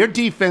 Their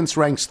defense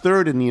ranks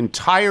third in the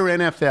entire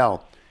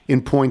NFL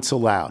in points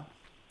allowed.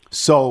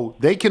 So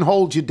they can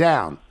hold you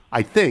down,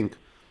 I think.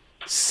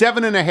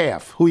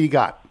 7.5. Who you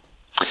got?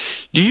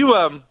 Do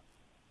you,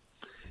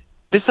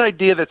 this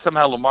idea that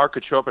somehow Lamar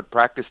could show up at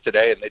practice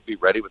today and they'd be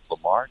ready with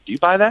Lamar, do you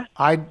buy that?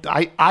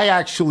 I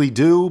actually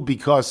do,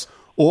 because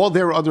all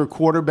their other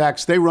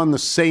quarterbacks, they run the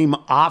same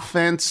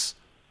offense.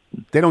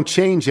 They don't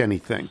change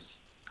anything.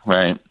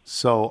 Right.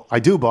 So I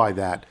do buy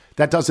that.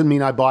 That doesn't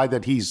mean I buy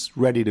that he's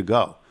ready to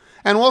go.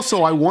 And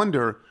also I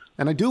wonder,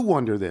 and I do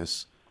wonder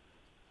this,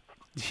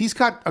 he's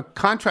got a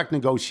contract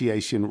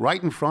negotiation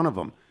right in front of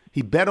him.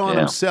 He bet on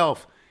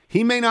himself.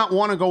 He may not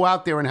want to go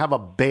out there and have a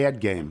bad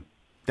game.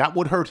 That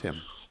would hurt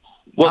him.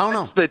 Well, I don't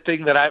know. That's the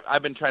thing that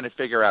I've been trying to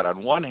figure out.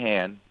 On one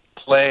hand,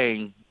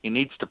 he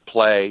needs to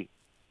play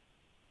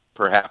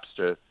perhaps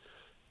to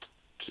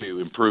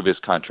improve his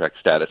contract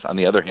status. On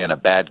the other hand, a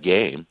bad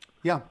game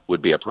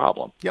would be a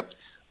problem. Yep.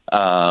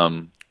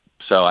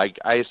 So I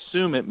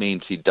assume it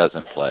means he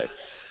doesn't play.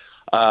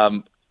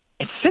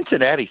 And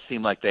Cincinnati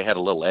seemed like they had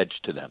a little edge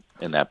to them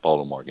in that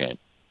Baltimore game.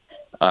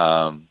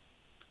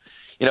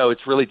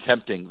 It's really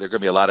tempting. There are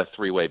going to be a lot of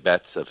three-way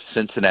bets of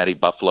Cincinnati,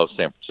 Buffalo,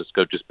 San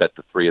Francisco. Just bet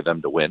the three of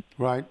them to win.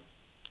 Right.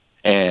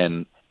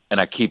 And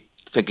I keep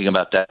thinking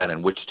about that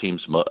and which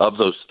teams of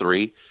those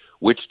three,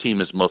 which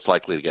team is most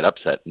likely to get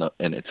upset,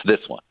 and it's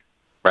this one,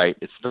 right?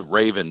 It's the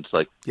Ravens.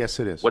 Yes,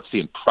 it is. What's the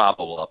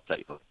improbable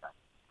upset?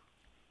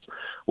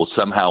 Will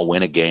somehow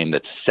win a game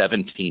that's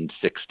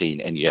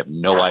 17-16, and you have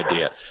no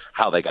idea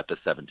how they got to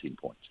 17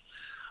 points.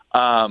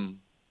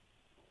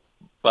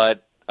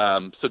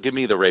 So give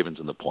me the Ravens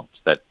and the points.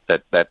 That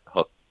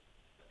hook,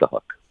 the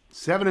hook.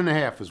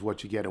 7.5 is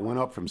what you get. It went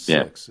up from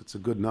 6. It's a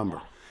good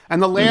number.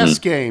 And the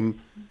last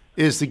game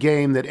is the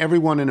game that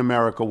everyone in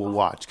America will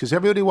watch, because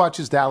everybody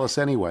watches Dallas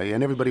anyway,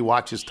 and everybody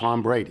watches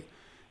Tom Brady.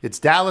 It's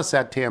Dallas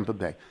at Tampa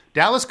Bay.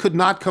 Dallas could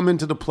not come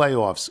into the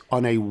playoffs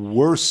on a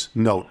worse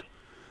note.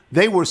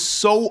 They were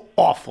so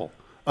awful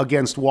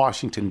against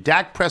Washington.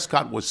 Dak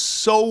Prescott was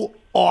so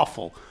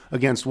awful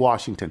against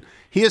Washington.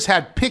 He has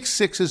had pick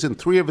sixes in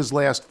 3 of his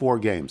last 4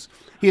 games.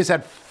 He has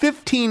had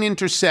 15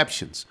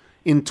 interceptions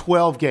in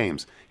 12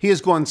 games. He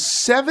has gone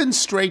 7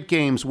 straight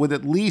games with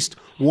at least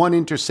 1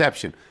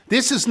 interception.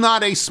 This is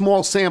not a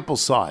small sample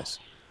size.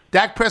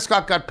 Dak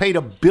Prescott got paid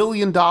 $1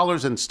 billion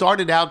and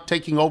started out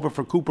taking over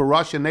for Cooper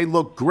Rush, and they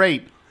look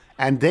great,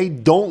 and they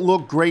don't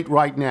look great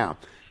right now.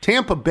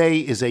 Tampa Bay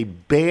is a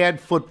bad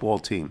football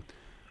team.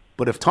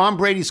 But if Tom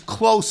Brady's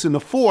close in the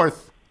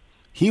 4th,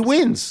 he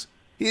wins.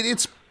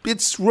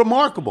 It's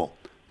remarkable.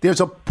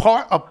 There's a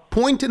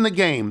point in the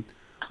game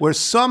where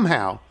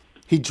somehow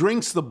he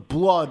drinks the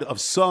blood of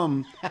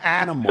some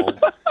animal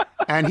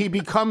and he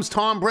becomes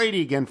Tom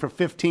Brady again for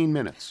 15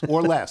 minutes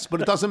or less. But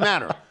it doesn't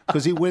matter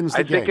because he wins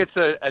the game.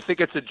 I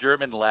think it's a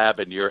German lab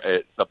in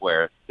Europe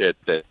somewhere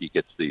that he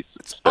gets these.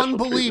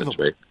 Unbelievable.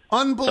 Right?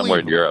 Unbelievable. Somewhere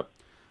in Europe.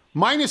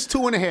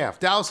 -2.5.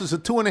 Dallas is a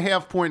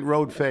 2.5-point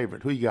road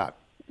favorite. Who you got?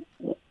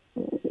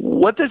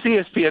 What does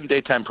ESPN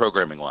daytime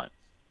programming want?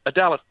 A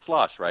Dallas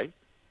loss, right?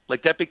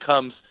 That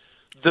becomes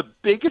the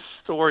biggest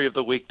story of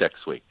the week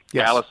next week.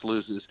 Yes. Dallas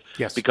loses.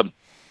 Yes. Become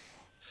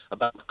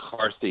about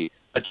McCarthy,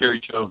 Jerry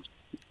Jones.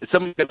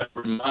 Someone's going to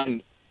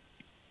remind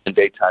in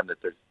daytime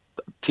that there's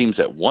teams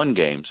that won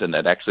games and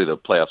that actually the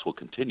playoffs will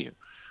continue.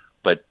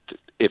 But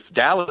if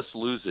Dallas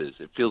loses,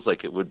 it feels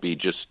like it would be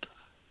just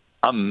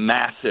a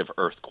massive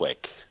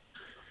earthquake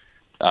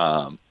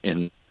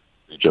in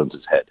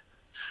Jones's head.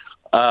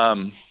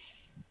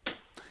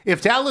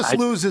 If Dallas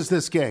loses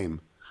this game,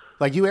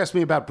 like you asked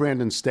me about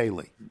Brandon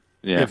Staley,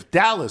 if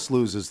Dallas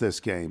loses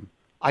this game,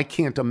 I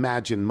can't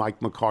imagine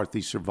Mike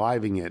McCarthy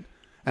surviving it,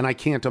 and I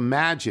can't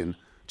imagine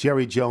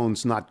Jerry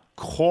Jones not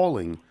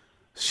calling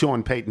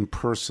Sean Payton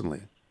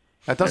personally.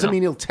 That doesn't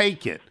mean he'll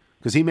take it,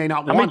 because he may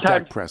not want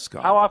Dak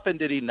Prescott. How often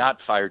did he not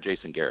fire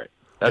Jason Garrett?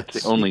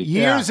 That's the only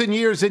years and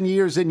years and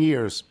years and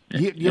years.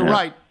 You're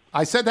right.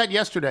 I said that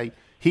yesterday.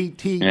 He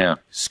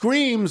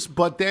screams,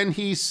 but then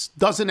he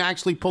doesn't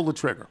actually pull the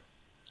trigger.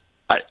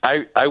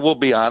 I will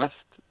be honest,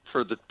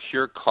 for the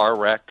pure car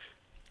wreck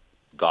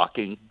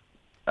gawking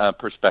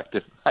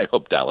perspective, I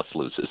hope Dallas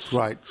loses.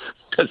 Right.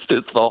 Because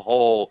it's the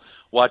whole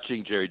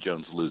watching Jerry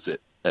Jones lose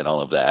it and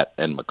all of that,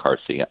 and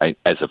McCarthy.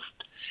 As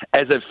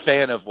a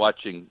fan of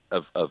watching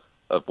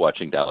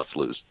watching Dallas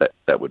lose,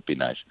 that would be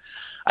nice.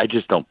 I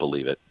just don't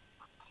believe it.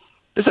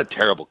 This is a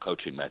terrible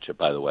coaching matchup,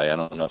 by the way. I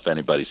don't know if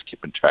anybody's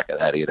keeping track of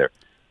that either.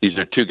 these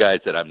are two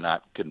guys that I'm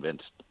not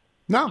convinced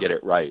get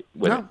it right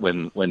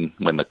when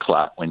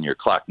your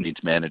clock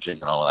needs managing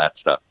and all of that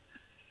stuff.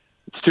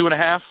 It's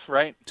 2.5,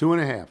 right?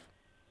 2.5.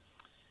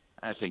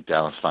 I think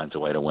Dallas finds a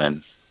way to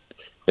win.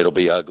 It'll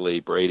be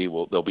ugly.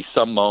 There'll be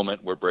some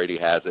moment where Brady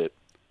has it.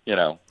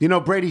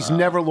 Brady's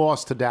never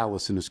lost to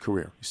Dallas in his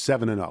career. He's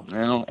 7-0.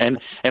 Well,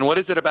 and what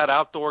is it about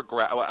outdoor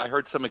grass? I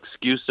heard some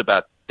excuse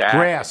about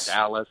grass.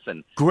 Dallas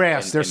and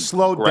grass. They're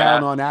slowed grass.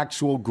 down on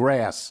actual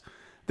grass.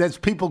 There's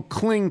people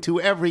cling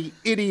to every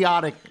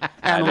idiotic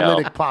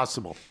analytic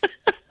possible.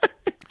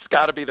 It's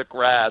got to be the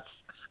grass.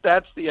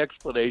 That's the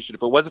explanation.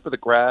 If it wasn't for the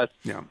grass,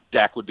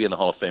 Dak would be in the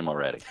Hall of Fame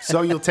already.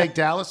 So you'll take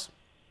Dallas?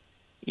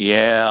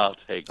 Yeah, I'll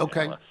take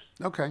Dallas.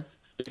 Okay.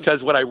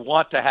 Because what I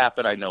want to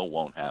happen, I know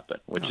won't happen,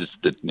 which is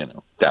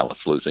Dallas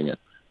losing it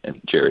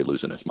and Jerry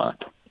losing his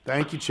mind.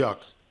 Thank you,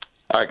 Chuck.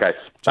 All right, guys.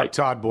 Chuck Bye.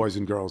 Todd, boys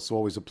and girls. It's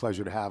always a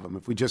pleasure to have him.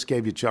 If we just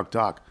gave you Chuck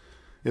Talk,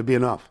 it'd be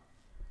enough.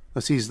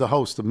 He's the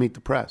host of Meet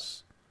the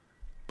Press.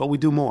 But we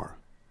do more.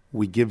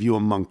 We give you a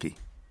monkey.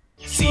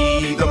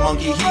 See the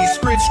monkey, he's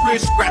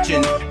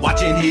scratching,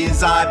 watching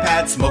his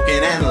iPad, smoking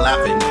and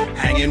laughing,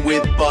 hanging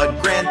with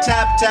Bud Grant,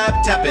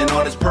 tapping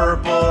on his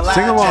purple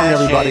Sing along,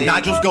 everybody.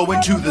 Nigel's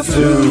going to the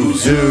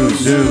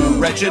zoo.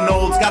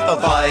 Reginald's got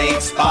the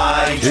Vikes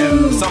by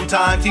two.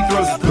 Sometimes he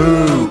throws his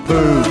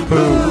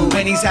poo.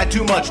 When he's had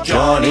too much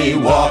Johnny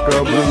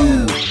Walker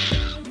Blue.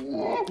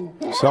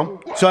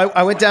 So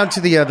I went down to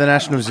the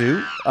National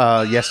Zoo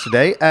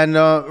yesterday, and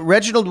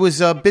Reginald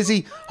was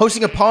busy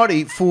hosting a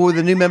party for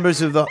the new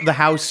members of the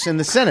House and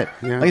the Senate.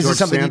 Yeah, George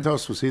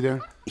Santos, was he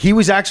there? He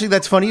was actually,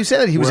 that's funny you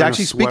said that. He was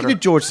actually speaking to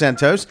George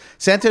Santos.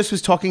 Santos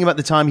was talking about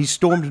the time he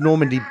stormed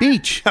Normandy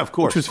Beach. Of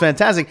course. Which was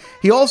fantastic.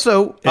 He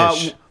also...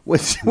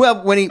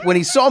 when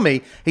he saw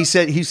me, he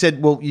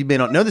said, well, you may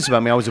not know this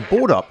about me. I was a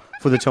board up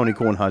for the Tony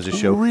Kornheiser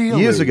show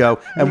years ago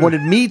and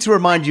wanted me to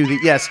remind you that,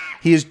 yes,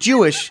 he is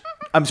Jewish.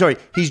 I'm sorry,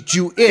 he's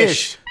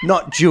Jewish,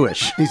 not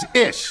Jewish. He's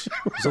ish.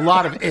 There's a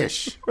lot of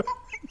ish.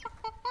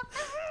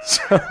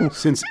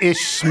 Since Ish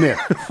Smith,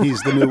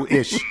 he's the new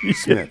Ish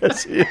Smith.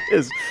 Yes, he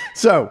is.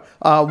 So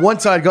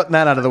once I'd gotten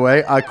that out of the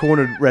way, I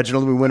cornered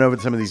Reginald. We went over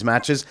some of these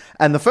matches.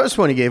 And the first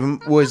one he gave him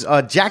was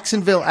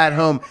Jacksonville at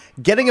home,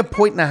 getting a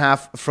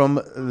 1.5 from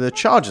the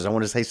Chargers. I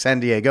want to say San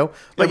Diego.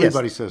 But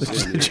everybody says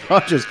San Diego.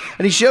 Chargers.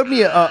 And he showed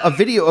me a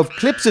video of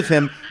clips of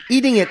him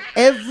eating at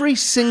every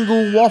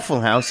single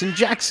Waffle House in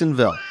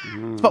Jacksonville.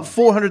 It's about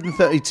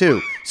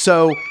 432.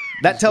 So...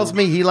 that tells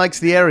me he likes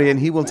the area, and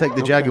he will take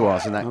the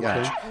Jaguars in that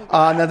match.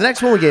 Now, the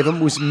next one we gave him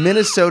was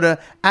Minnesota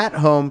at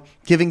home,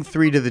 giving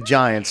 3 to the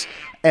Giants.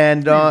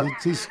 And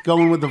he's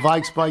going with the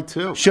Vikes by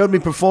 2. Showed me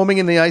performing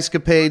in the Ice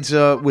Capades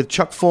with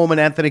Chuck Foreman,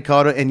 Anthony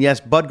Carter, and yes,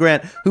 Bud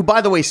Grant, who,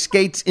 by the way,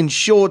 skates in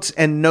shorts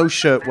and no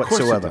shirt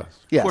whatsoever.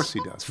 Of course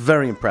he does. It's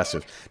very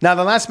impressive. Now,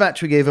 the last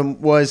match we gave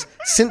him was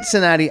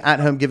Cincinnati at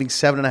home, giving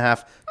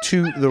 7.5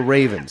 to the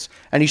Ravens.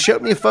 And he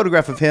showed me a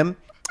photograph of him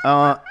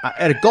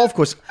at a golf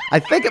course. I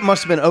think it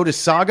must have been Otis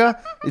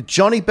Saga.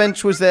 Johnny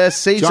Bench was there.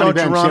 Cesar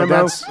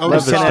Geronimo.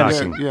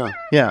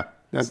 Yeah.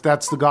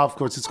 That's the golf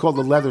course. It's called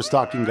the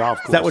Leatherstocking Golf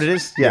Course. Is that what it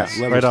is? Yes.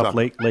 Right off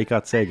Lake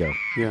Otsego.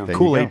 Yeah.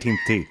 Cool 18th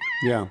tee.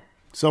 Yeah.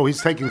 So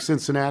he's taking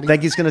Cincinnati? I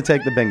think he's going to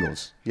take the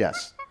Bengals.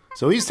 Yes.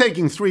 So he's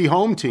taking 3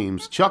 home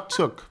teams. Chuck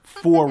took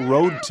 4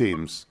 road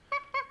teams.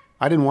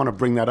 I didn't want to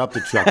bring that up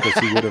to Chuck because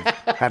he would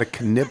have had a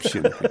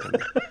conniption. All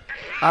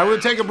right, we'll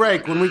take a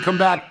break. When we come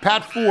back,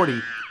 Pat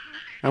 40.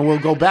 And we'll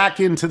go back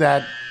into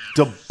that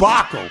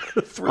debacle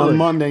on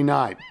Monday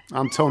night.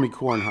 I'm Tony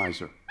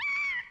Kornheiser.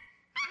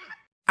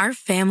 Our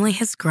family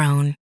has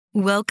grown.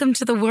 Welcome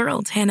to the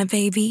world, Hannah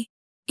baby.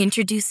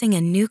 Introducing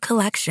a new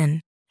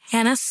collection,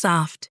 Hannah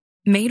Soft,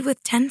 made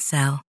with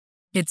Tencel.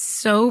 It's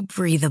so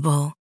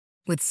breathable,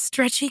 with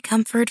stretchy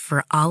comfort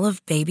for all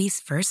of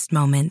baby's first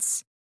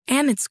moments.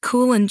 And it's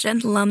cool and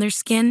gentle on their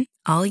skin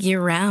all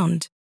year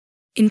round.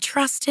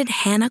 Entrusted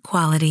Hannah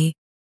quality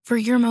for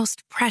your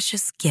most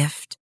precious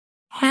gift.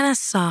 Hannah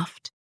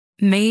Soft,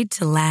 made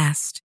to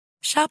last.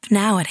 Shop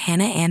now at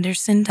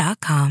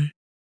hannahanderson.com.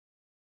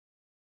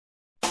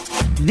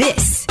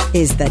 This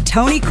is the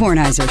Tony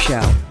Kornheiser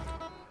Show.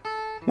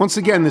 Once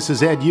again, this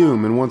is Ed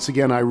Hume, and once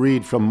again I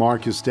read from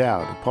Marcus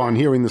Dowd. Upon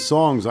hearing the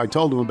songs, I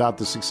told him about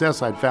the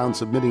success I'd found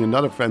submitting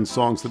another friend's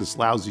songs to this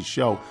lousy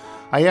show.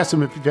 I asked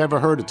him if he'd ever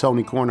heard of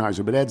Tony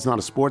Kornheiser, but Ed's not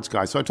a sports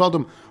guy. So I told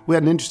him we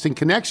had an interesting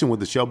connection with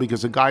the show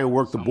because a guy who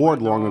worked the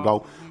board long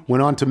ago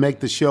went on to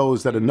make the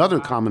shows that another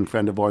common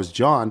friend of ours,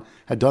 John,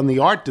 had done the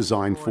art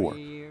design for.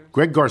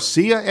 Greg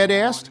Garcia, Ed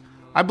asked?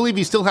 I believe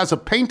he still has a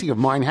painting of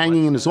mine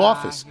hanging in his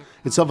office.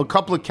 It's of a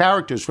couple of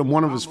characters from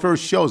one of his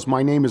first shows,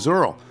 My Name is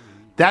Earl.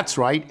 That's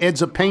right,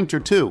 Ed's a painter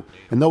too.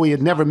 And though he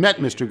had never met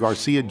Mr.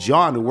 Garcia,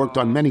 John, who worked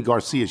on many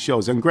Garcia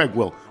shows, and Greg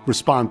will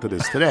respond to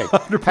this today,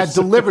 100%. Had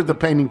delivered the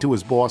painting to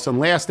his boss, and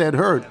last Ed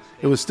heard,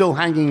 it was still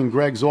hanging in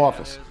Greg's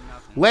office.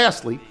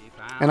 Lastly,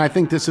 and I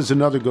think this is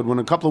another good one,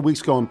 a couple of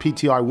weeks ago in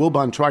PTI,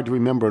 Wilbon tried to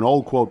remember an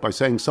old quote by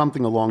saying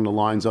something along the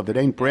lines of, it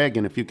ain't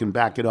bragging if you can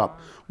back it up,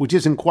 which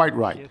isn't quite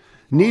right.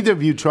 Neither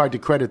of you tried to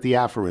credit the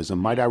aphorism.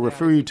 Might I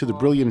refer you to the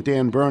brilliant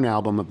Dan Byrne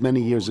album of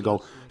many years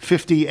ago,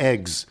 50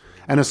 Eggs,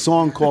 and a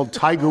song called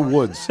Tiger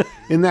Woods.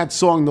 In that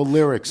song, the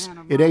lyrics,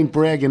 "It ain't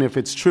bragging if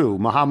it's true."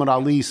 Muhammad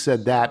Ali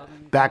said that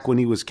back when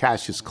he was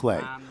Cassius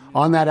Clay.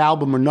 On that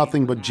album are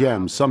nothing but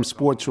gems, some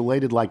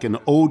sports-related like an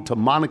ode to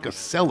Monica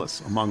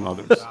Seles, among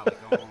others.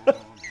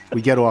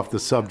 We get off the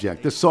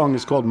subject. This song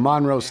is called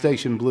Monroe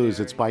Station Blues.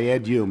 It's by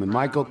Ed Hume. And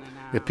Michael,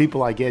 if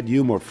people like Ed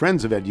Hume or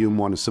friends of Ed Hume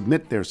want to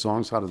submit their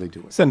songs, how do they do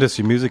it? Send us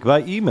your music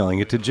by emailing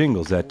it to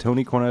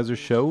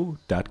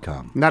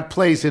jingles@TonyKornheiserShow.com. And that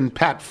plays in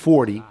Pat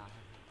Forty,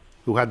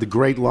 who had the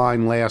great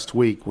line last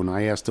week when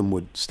I asked him,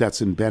 would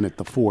Stetson Bennett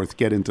IV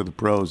get into the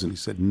pros? And he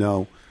said,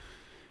 no.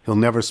 He'll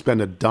never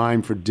spend a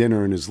dime for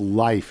dinner in his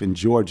life in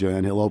Georgia,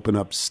 and he'll open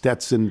up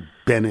Stetson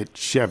Bennett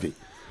Chevy.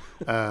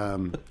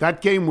 That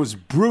game was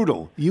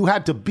brutal. You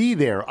had to be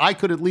there. I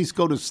could at least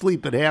go to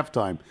sleep at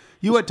halftime.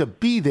 You had to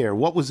be there.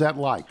 What was that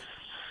like?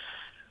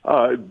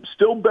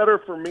 Still better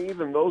for me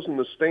than those in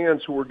the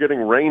stands who were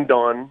getting rained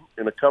on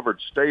in a covered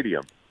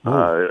stadium.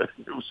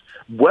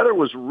 Weather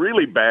was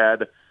really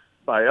bad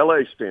by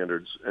LA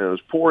standards, and it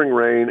was pouring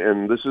rain,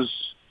 and this is,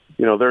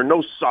 there are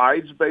no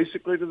sides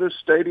basically to this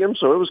stadium,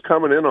 so it was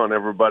coming in on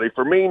everybody.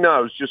 For me, no,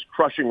 it was just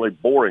crushingly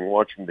boring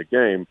watching the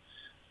game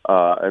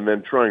and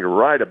then trying to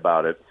write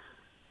about it.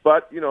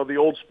 But, the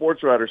old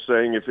sports writer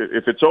saying if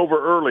it's over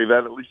early,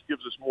 that at least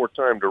gives us more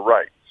time to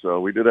write. So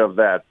we did have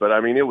that. But,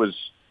 I mean, it was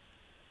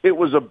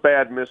a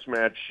bad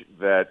mismatch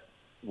that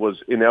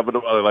was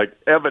inevitable,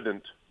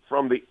 evident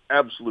from the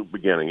absolute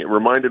beginning. It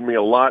reminded me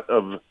a lot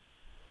of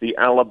the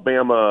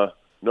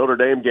Alabama-Notre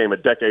Dame game a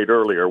decade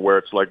earlier, where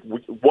it's like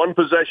one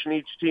possession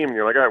each team, and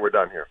you're like, all right, we're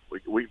done here.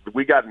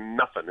 We got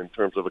nothing in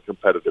terms of a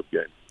competitive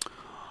game.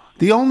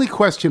 The only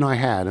question I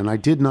had, and I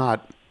did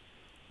not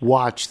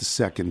watch the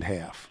second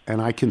half,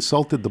 and I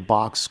consulted the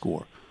box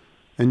score,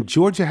 and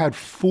Georgia had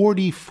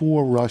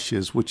 44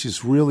 rushes, which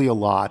is really a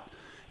lot,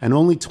 and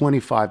only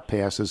 25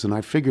 passes, and I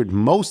figured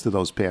most of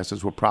those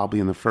passes were probably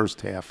in the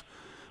first half.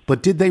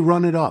 But did they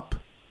run it up?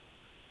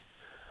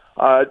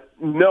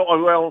 No,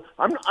 well,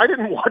 I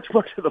didn't watch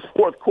much of the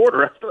fourth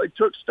quarter. After they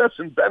took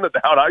Stetson Bennett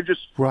out, I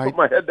just put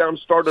my head down,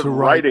 started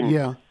writing.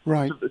 Yeah,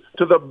 right.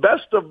 To the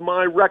best of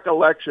my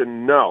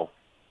recollection, no,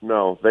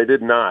 they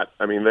did not.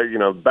 I mean,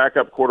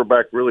 backup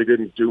quarterback really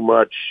didn't do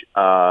much.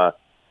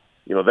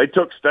 They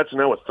took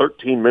Stetson out with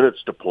 13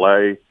 minutes to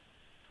play.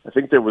 I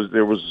think there was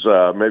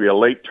maybe a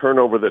late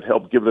turnover that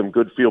helped give them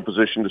good field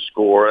position to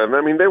score. And,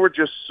 I mean, they were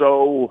just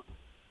so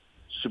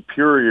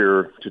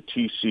superior to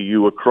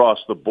TCU across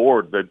the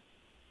board that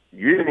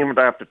you didn't even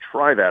have to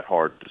try that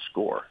hard to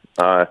score.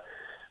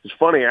 It's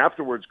funny,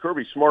 afterwards,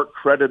 Kirby Smart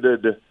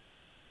credited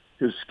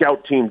his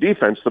scout team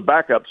defense, the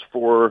backups,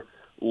 for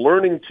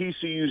learning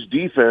TCU's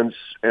defense,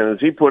 and as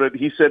he put it,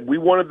 he said, we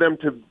wanted them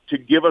to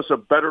give us a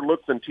better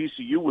look than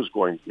TCU was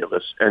going to give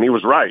us. And he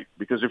was right,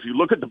 because if you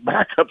look at the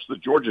backups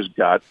that Georgia's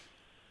got,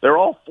 they're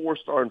all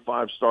 4-star and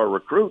 5-star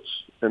recruits.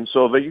 And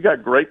so you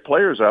got great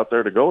players out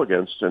there to go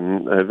against,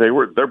 and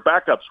their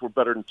backups were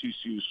better than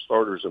TCU's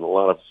starters in a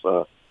lot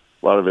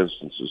of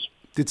instances.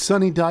 Did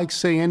Sonny Dykes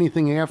say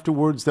anything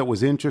afterwards that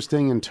was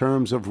interesting in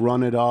terms of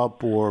run it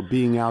up or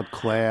being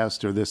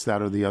outclassed or this,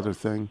 that, or the other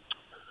thing?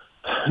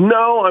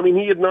 No, I mean,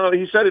 he had not.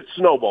 He said it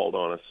snowballed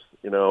on us,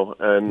 and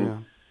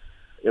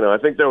I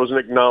think there was an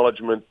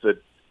acknowledgement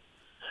that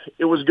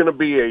it was going to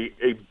be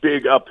a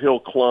big uphill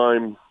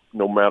climb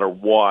no matter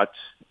what.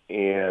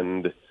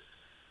 And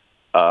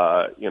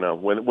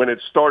when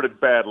it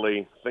started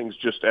badly, things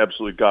just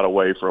absolutely got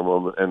away from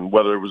them. And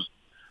whether it was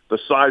the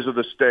size of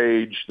the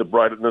stage, the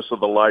brightness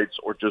of the lights,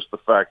 or just the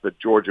fact that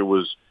Georgia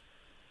was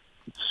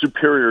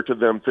superior to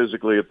them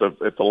physically at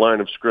the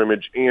line of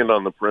scrimmage and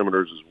on the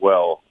perimeters as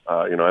well.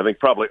 I think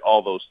probably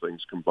all those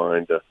things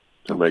combined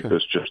to make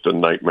this just a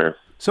nightmare.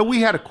 So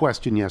we had a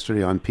question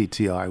yesterday on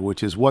PTI,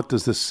 which is, what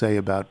does this say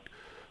about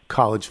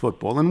college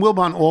football? And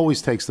Wilbon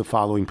always takes the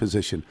following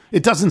position.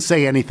 It doesn't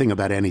say anything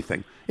about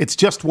anything. It's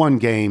just one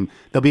game.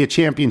 There'll be a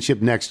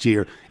championship next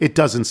year. It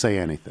doesn't say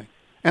anything.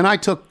 And I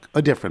took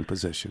a different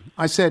position.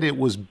 I said it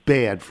was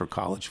bad for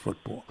college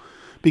football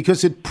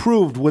because it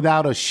proved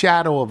without a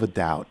shadow of a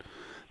doubt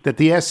that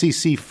the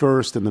SEC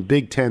first and the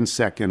Big Ten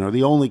second are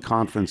the only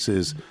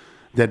conferences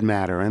that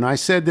matter. And I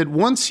said that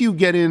once you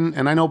get in,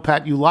 and I know,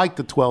 Pat, you like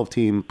the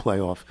 12-team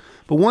playoff,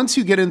 but once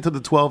you get into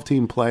the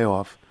 12-team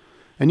playoff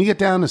and you get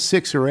down to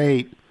 6 or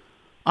 8,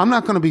 I'm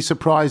not going to be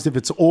surprised if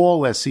it's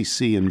all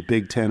SEC and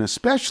Big Ten,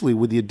 especially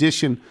with the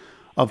addition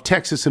of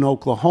Texas and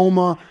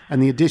Oklahoma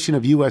and the addition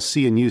of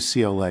USC and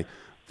UCLA.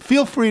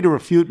 Feel free to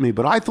refute me,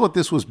 but I thought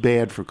this was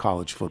bad for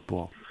college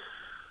football.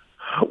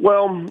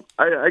 Well,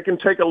 I can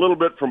take a little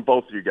bit from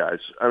both of you guys.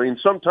 I mean,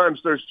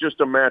 sometimes there's just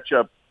a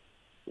matchup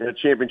in a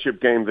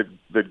championship game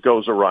that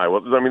goes awry.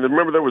 Well, I mean,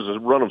 remember there was a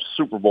run of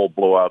Super Bowl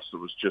blowouts that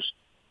was just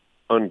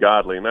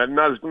ungodly, and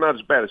not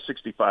as bad as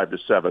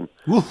 65-7.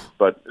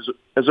 But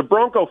as a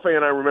Bronco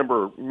fan, I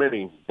remember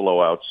many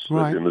blowouts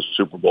in the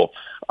Super Bowl.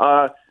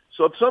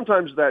 So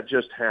sometimes that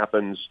just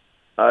happens.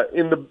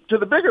 to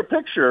the bigger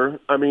picture,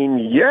 I mean,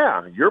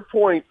 yeah, your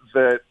point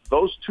that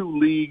those two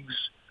leagues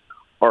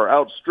are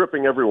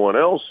outstripping everyone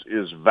else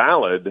is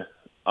valid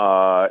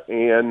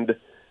and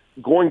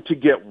going to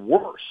get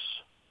worse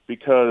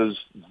because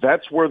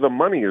that's where the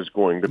money is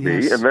going to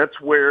be, and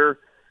that's where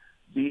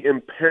the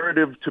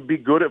imperative to be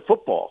good at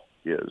football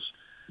is.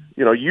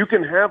 You know, you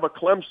can have a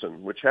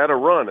Clemson, which had a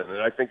run,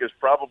 and I think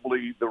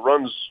the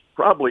run's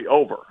probably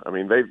over. I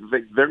mean,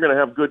 they're going to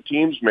have good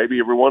teams. Maybe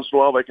every once in a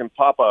while they can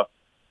pop a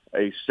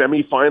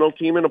semifinal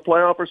team in a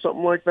playoff or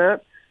something like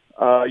that.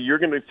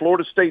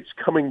 Florida State's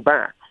coming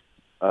back.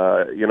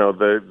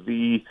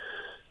 The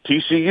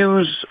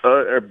TCU's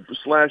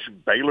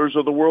 / Baylor's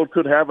of the world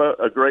could have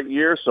a great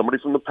year. Somebody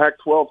from the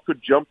Pac-12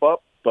 could jump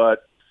up,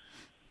 but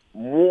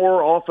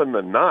more often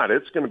than not,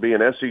 it's going to be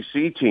an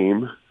SEC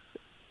team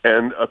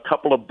and a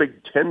couple of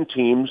Big Ten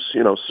teams,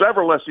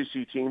 several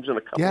SEC teams and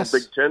a couple of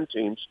Big Ten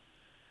teams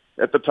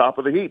at the top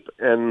of the heap.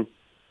 And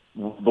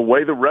the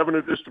way the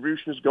revenue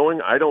distribution is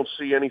going, I don't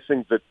see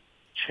anything that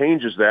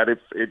changes that.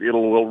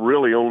 It'll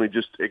really only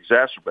just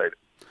exacerbate it.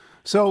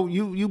 So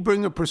you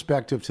bring a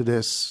perspective to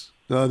this.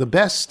 One of the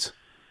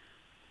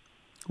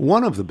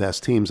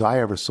best teams I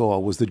ever saw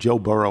was the Joe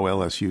Burrow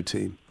LSU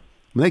team.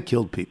 I mean, they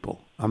killed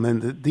people. I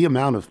mean, the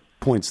amount of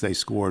points they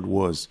scored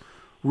was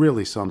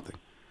really something.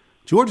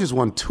 Georgia's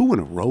won 2 in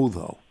a row,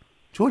 though.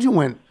 Georgia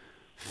went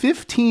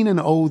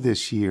 15-0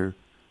 this year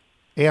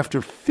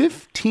after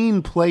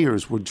 15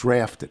 players were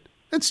drafted.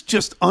 That's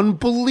just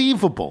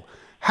unbelievable.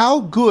 How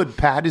good,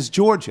 Pat, is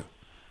Georgia?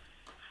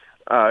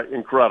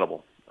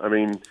 Incredible. I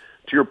mean,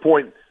 to your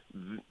point,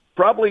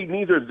 probably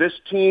neither this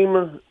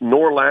team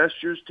nor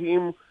last year's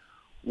team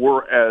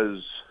were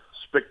as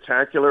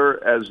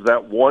spectacular as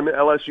that one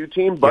LSU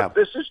team, but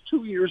this is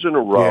 2 years in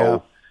a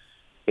row.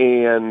 Yeah.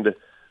 And,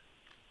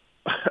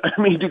 I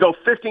mean, to go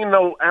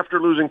 15-0 after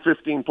losing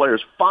 15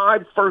 players,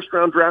 5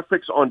 first-round draft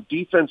picks on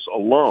defense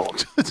alone.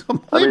 It's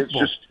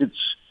unbelievable. I mean,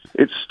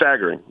 it's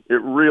staggering.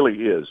 It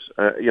really is.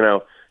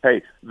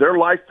 Hey, their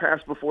life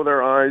passed before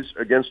their eyes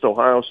against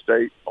Ohio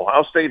State.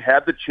 Ohio State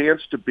had the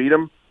chance to beat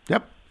them.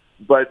 Yep.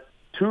 But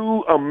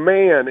to a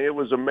man, it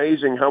was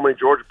amazing how many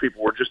Georgia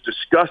people were just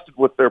disgusted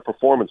with their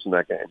performance in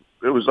that game.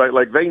 It was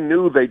like they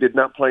knew they did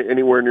not play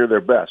anywhere near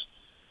their best.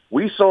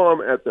 We saw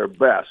them at their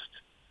best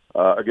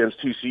against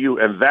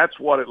TCU, and that's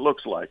what it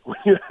looks like when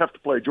you have to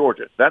play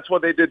Georgia. That's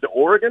what they did to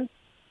Oregon.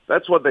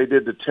 That's what they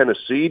did to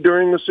Tennessee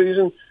during the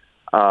season.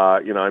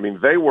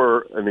 They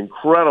were an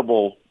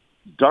incredible,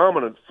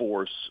 dominant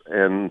force.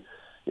 And,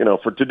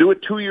 to do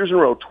it 2 years in a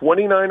row,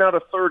 29 out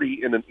of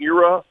 30 in an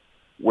era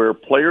where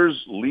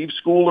players leave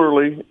school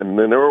early and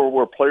then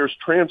where players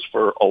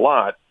transfer a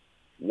lot.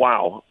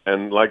 Wow.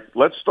 And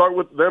let's start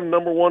with them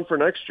number one for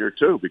next year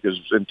too, because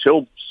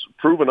until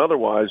proven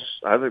otherwise,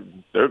 I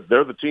think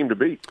they're the team to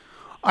beat.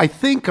 I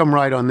think I'm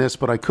right on this,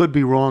 but I could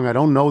be wrong. I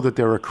don't know that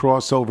there are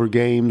crossover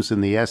games in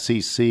the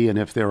SEC, and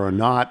if there are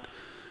not,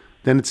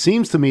 then it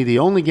seems to me the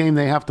only game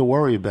they have to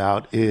worry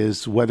about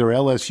is whether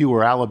LSU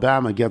or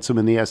Alabama gets them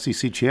in the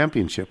SEC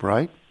championship,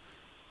 right?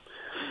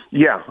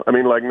 Yeah. I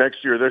mean,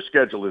 next year, their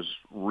schedule is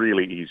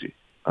really easy.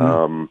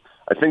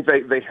 I think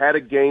they had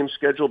a game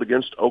scheduled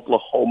against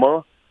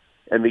Oklahoma,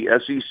 and the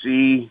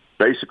SEC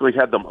basically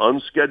had them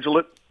unschedule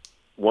it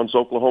once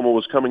Oklahoma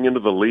was coming into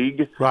the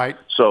league. Right.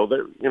 So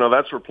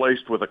that's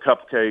replaced with a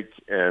cupcake,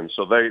 and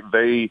so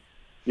they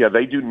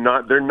do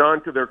not.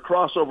 Their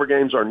crossover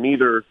games are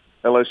neither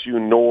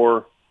LSU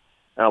nor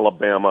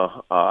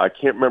Alabama. I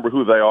can't remember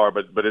who they are,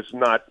 but it's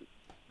not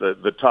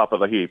the top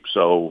of the heap.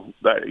 So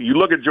you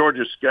look at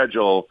Georgia's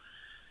schedule,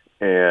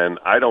 and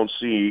I don't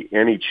see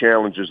any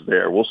challenges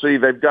there. We'll see.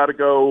 They've got to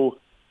go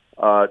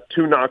to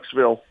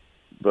Knoxville,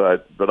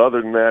 but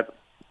other than that,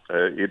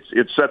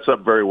 it sets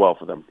up very well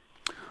for them.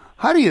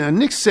 How do you?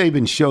 Nick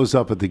Saban shows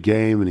up at the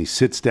game and he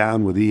sits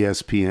down with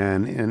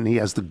ESPN and he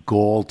has the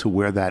gall to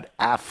wear that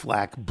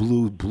Aflac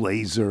blue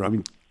blazer. I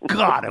mean,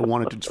 God, I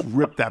wanted to just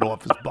rip that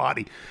off his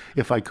body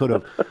if I could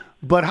have.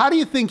 But how do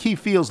you think he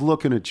feels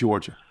looking at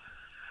Georgia?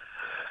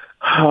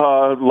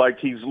 Like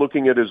he's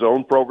looking at his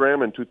own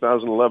program in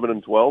 2011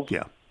 and 12.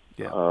 Yeah.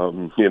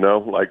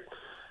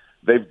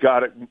 They've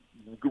got it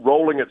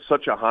rolling at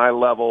such a high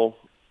level.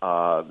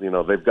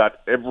 They've got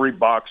every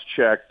box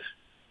checked.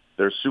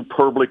 They're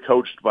superbly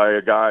coached by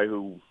a guy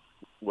who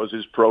was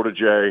his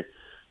protege.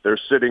 They're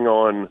sitting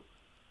on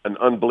an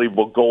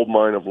unbelievable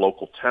goldmine of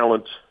local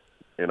talent.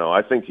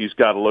 I think he's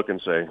got to look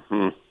and say,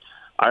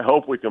 I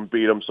hope we can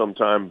beat them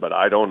sometime, but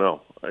I don't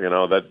know.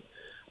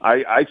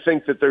 I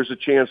think that there's a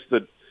chance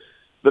that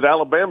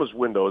Alabama's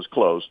window is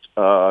closed.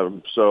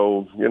 If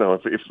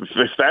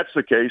that's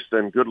the case,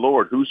 then good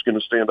Lord, who's going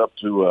to stand up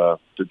to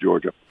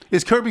Georgia?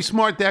 Is Kirby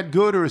Smart that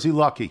good, or is he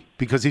lucky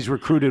because he's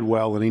recruited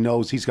well and he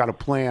knows he's got a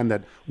plan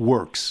that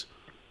works?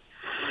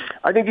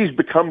 I think he's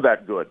become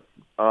that good.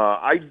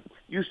 I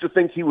used to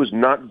think he was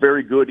not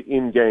very good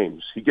in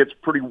games. He gets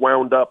pretty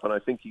wound up, and I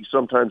think he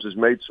sometimes has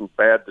made some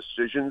bad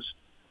decisions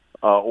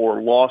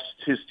or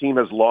his team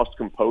has lost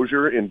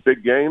composure in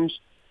big games,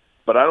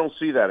 but I don't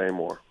see that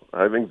anymore.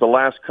 I think the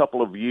last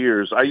couple of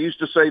years, I used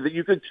to say that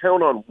you could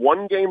count on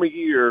one game a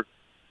year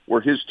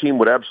where his team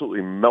would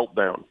absolutely melt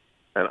down.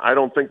 And I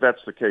don't think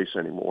that's the case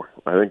anymore.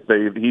 I think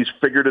he's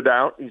figured it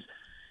out.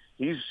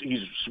 He's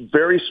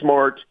very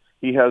smart.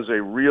 He has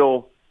a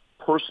real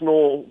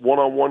personal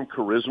one-on-one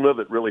charisma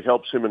that really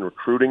helps him in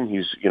recruiting.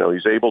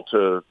 He's able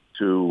to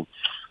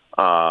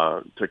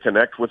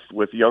connect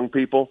with young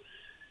people.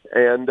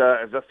 And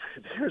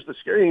here's the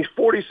scary thing. He's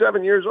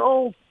 47 years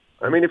old.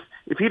 I mean,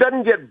 if he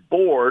doesn't get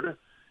bored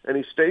and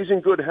he stays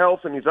in good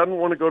health and he doesn't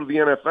want to go to the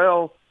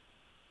NFL,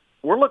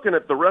 we're looking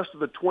at the rest of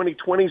the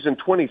 2020s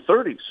and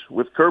 2030s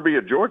with Kirby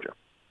at Georgia.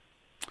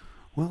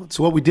 Well, it's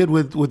what we did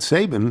with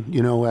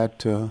Saban,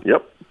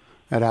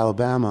 at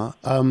Alabama.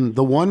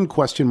 The one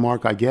question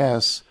mark, I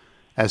guess,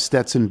 as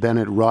Stetson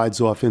Bennett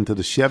rides off into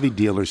the Chevy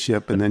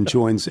dealership and then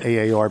joins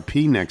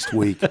AARP next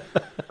week,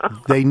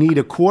 they need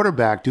a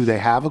quarterback. Do they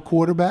have a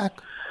quarterback?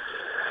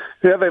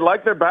 Yeah, they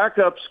like their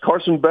backups.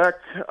 Carson Beck,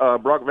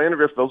 Brock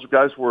Vandagriff, those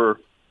guys were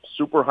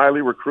super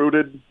highly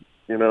recruited,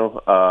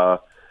 4-star,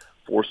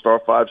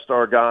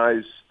 5-star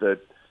guys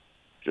that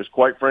just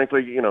quite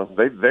frankly,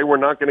 they were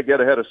not going to get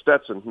ahead of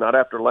Stetson, not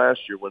after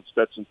last year when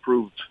Stetson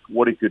proved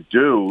what he could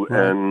do.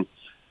 Right. And,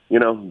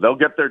 they'll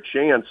get their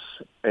chance.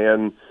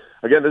 And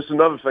again, this is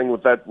another thing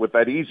with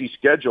that easy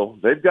schedule.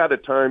 They've got a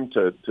time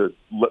to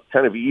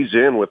kind of ease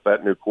in with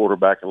that new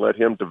quarterback and let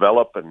him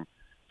develop and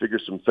figure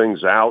some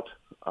things out.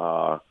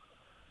 Are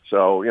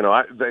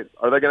they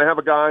going to have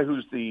a guy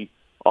who's the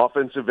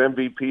offensive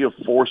MVP of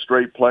 4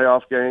 straight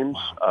playoff games?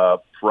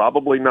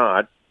 Probably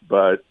not,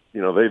 but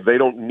they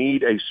don't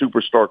need a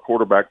superstar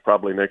quarterback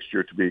probably next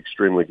year to be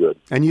extremely good.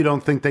 And you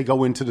don't think they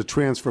go into the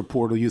transfer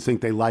portal? You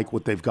think they like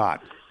what they've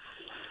got?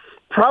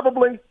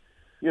 Probably.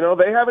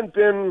 They haven't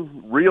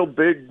been real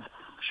big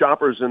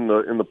shoppers in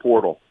the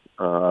portal.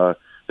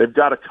 They've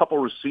got a couple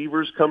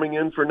receivers coming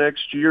in for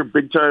next year,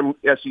 big-time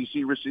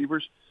SEC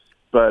receivers,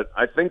 but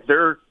I think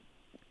they're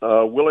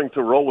willing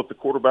to roll with the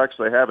quarterbacks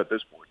they have at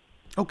this point.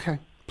 Okay.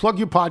 Plug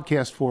your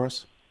podcast for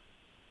us.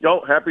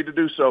 Happy to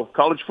do so.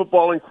 College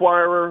Football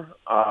Inquirer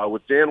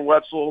with Dan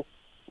Wetzel,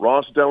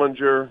 Ross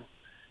Dellinger.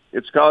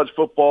 It's college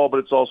football, but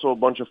it's also a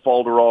bunch of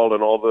Falderall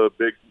and all the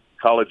big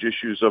college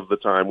issues of the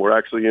time. We're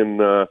actually in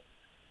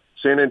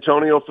San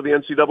Antonio for the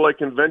NCAA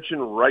convention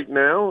right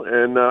now,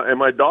 and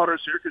my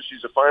daughter's here because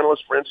she's a finalist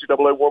for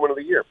NCAA Woman of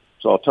the Year.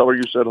 So I'll tell her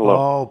you said hello.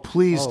 Oh,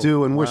 please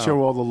do, and wish her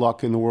all the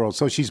luck in the world.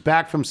 So she's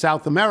back from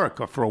South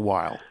America for a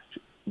while.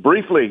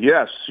 Briefly,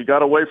 yes. She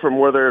got away from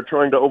where they're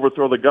trying to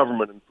overthrow the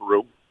government in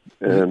Peru.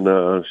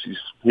 And she's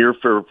here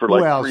for 3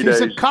 days. Well,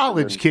 she's a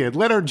college kid.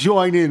 Let her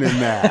join in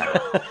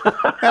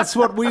that. That's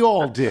what we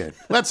all did.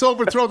 Let's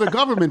overthrow the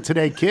government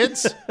today,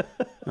 kids.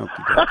 Okay.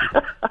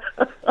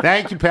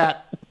 Thank you,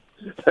 Pat.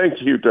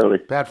 Thank you, Tony.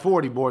 Pat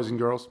 40, boys and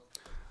girls.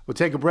 We'll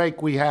take a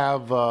break. We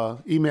have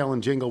email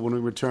and jingle. When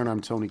we return,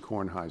 I'm Tony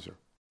Kornheiser.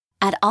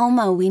 At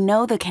Alma, we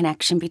know the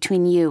connection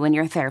between you and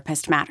your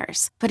therapist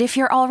matters. But if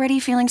you're already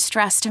feeling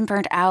stressed and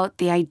burnt out,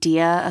 the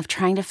idea of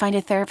trying to find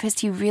a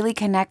therapist you really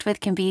connect with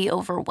can be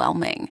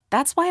overwhelming.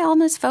 That's why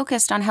Alma's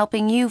focused on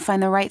helping you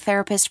find the right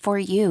therapist for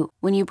you.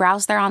 When you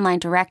browse their online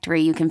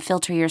directory, you can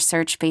filter your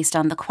search based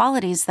on the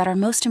qualities that are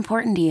most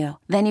important to you.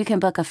 Then you can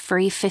book a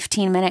free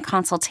 15-minute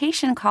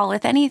consultation call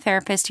with any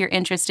therapist you're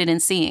interested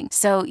in seeing,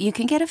 so you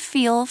can get a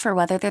feel for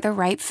whether they're the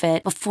right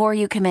fit before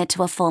you commit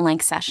to a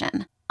full-length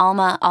session.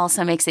 Alma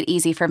also makes it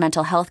easy for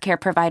mental health care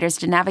providers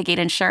to navigate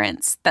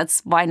insurance. That's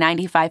why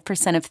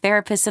 95% of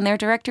therapists in their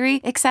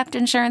directory accept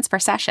insurance for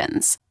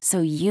sessions.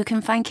 So you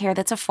can find care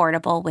that's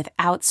affordable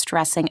without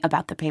stressing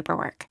about the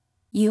paperwork.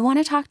 You want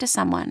to talk to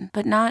someone,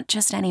 but not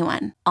just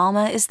anyone.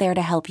 Alma is there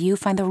to help you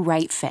find the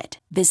right fit.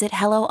 Visit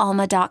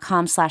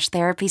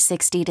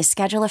helloalma.com/therapy60 to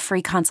schedule a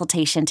free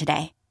consultation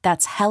today.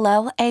 That's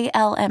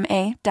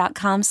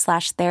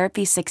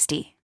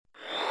helloalma.com/therapy60.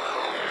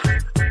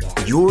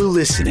 You're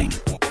listening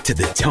to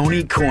The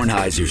Tony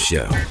Kornheiser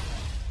Show.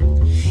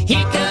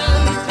 Here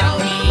comes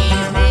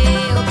Tony's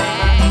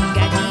mailbag.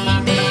 Got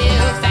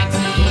email,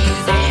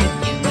 faxes,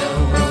 and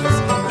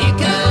news. Here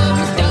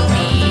comes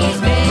Tony's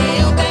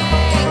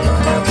mailbag.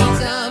 Gonna read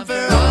some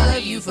for all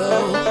of you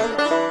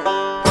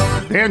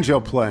folks. Banjo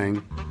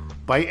playing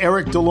by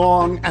Eric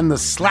DeLong and the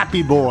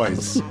Slappy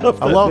Boys.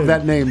 I love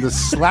that name, the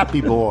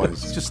Slappy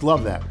Boys. Just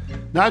love that.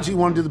 Najee, you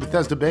want to do the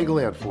Bethesda Bagel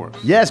ad for us?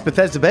 Yes,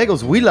 Bethesda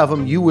Bagels. We love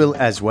them. You will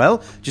as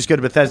well. Just go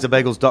to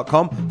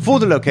BethesdaBagels.com for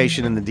the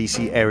location in the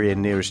DC area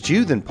nearest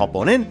you. Then pop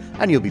on in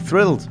and you'll be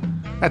thrilled.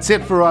 That's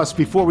it for us.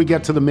 Before we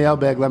get to the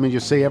mailbag, let me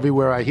just say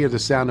everywhere I hear the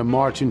sound of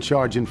marching,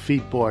 charging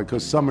feet, boy,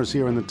 because summer's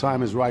here and the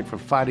time is right for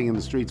fighting in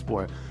the streets,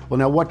 boy. Well,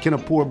 now what can a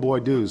poor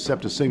boy do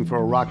except to sing for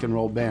a rock and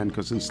roll band?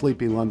 Because in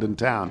sleepy London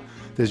town,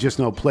 there's just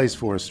no place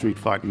for a street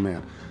fighting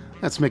man.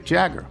 That's Mick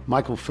Jagger,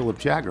 Michael Philip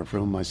Jagger, for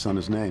whom my son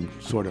is named.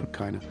 Sort of,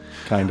 kind of.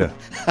 Kind of.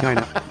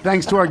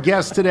 Thanks to our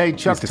guests today,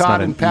 Chuck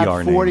Todd and Pat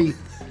ER 40. Name.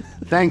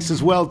 Thanks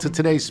as well to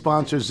today's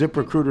sponsors,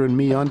 ZipRecruiter and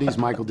MeUndies.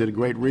 Michael did a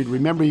great read.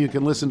 Remember, you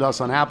can listen to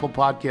us on Apple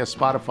Podcasts,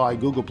 Spotify,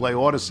 Google Play,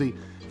 Odyssey.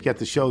 get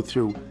the show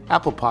through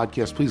Apple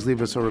Podcasts, please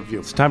leave us a review.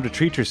 It's time to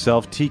treat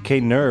yourself.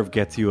 TK Nerve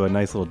gets you a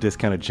nice little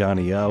discount at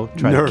Johnny O.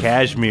 Try Nerve. the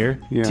Cashmere.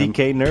 Yeah,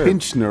 TK Nerve.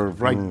 Pinch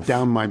Nerve right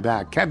down my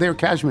back. Their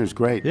Cashmere's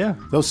great. Yeah.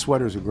 Those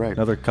sweaters are great.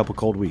 Another couple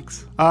cold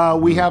weeks.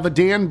 We have a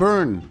Dan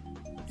Byrne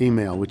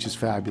email, which is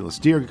fabulous.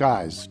 Dear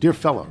guys, dear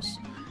fellows,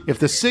 if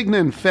the Cigna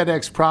and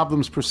FedEx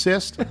problems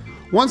persist,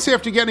 once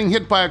after getting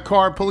hit by a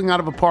car pulling out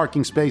of a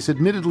parking space,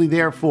 admittedly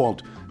their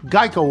fault,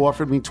 Geico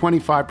offered me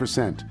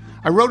 25%.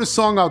 I wrote a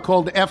song out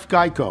called F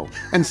Geico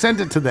and sent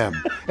it to them,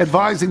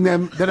 advising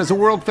them that as a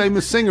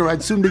world-famous singer,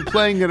 I'd soon be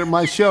playing it at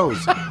my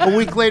shows. A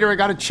week later, I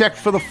got a check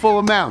for the full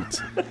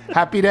amount.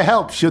 Happy to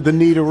help should the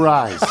need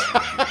arise.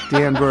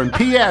 Dan Byrne.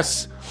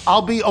 P.S.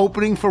 I'll be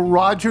opening for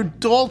Roger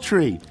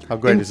Daltrey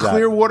in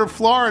Clearwater,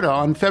 Florida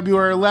on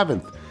February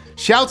 11th.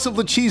 Shouts of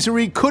La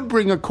Cheeserie could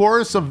bring a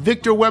chorus of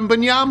Victor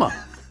Wembanyama.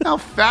 How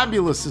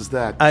fabulous is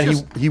that?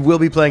 And he will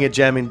be playing at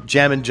Jam in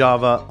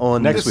Java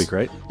on next week,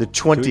 right? The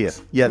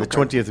 20th. Yeah, the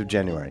 20th of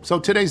January. So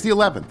today's the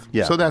 11th.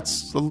 Yeah. So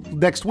that's the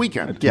next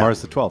weekend.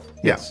 Tomorrow's the 12th.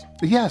 Yes.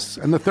 Yes,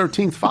 and the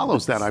 13th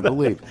follows that, I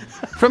believe.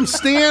 From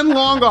Stan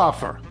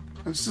Longoffer.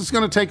 This is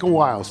going to take a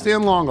while.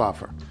 Stan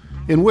Longoffer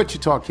in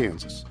Wichita,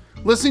 Kansas.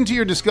 Listening to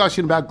your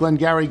discussion about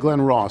Glengarry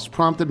Glen Ross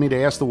prompted me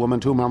to ask the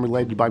woman to whom I'm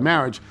related by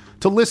marriage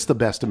to list the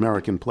best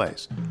American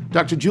plays.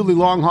 Dr. Julie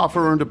Longhofer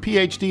earned a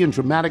Ph.D. in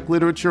dramatic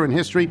literature and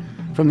history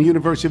from the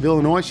University of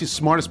Illinois. She's the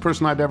smartest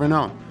person I've ever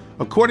known.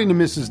 According to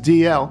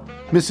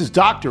Mrs.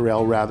 Dr.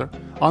 L,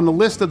 on the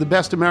list of the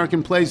best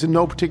American plays in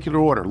no particular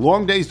order,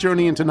 Long Day's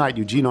Journey into Night,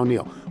 Eugene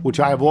O'Neill,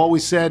 which I have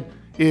always said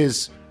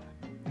is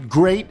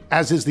great,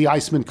 as is The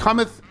Iceman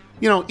Cometh.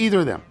 Either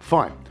of them,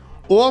 fine.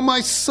 All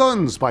My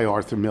Sons by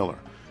Arthur Miller.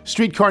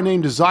 Streetcar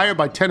Named Desire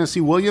by Tennessee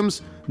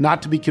Williams,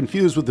 not to be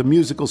confused with the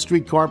musical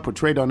Streetcar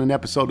portrayed on an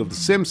episode of The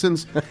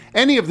Simpsons.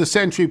 Any of the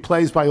Century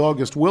plays by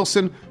August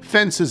Wilson.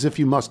 Fences, if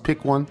you must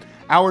pick one.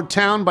 Our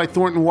Town by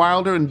Thornton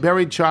Wilder, and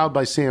Buried Child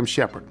by Sam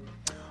Shepard.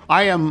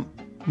 I am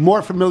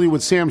more familiar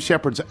with Sam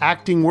Shepard's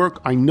acting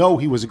work. I know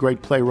he was a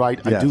great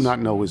playwright. Yes. I do not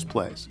know his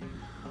plays.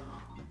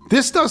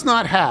 This does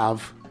not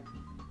have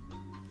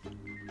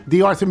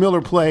the Arthur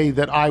Miller play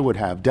that I would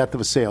have, Death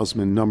of a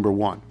Salesman,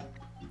 #1.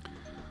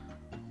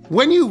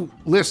 When you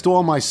list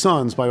All My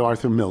Sons by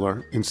Arthur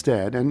Miller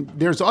instead, and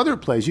there's other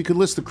plays, you could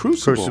list The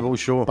Crucible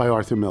sure. by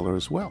Arthur Miller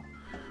as well.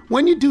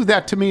 When you do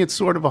that, to me, it's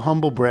sort of a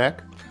humble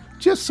brag.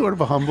 Just sort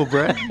of a humble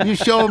brag. You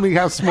show me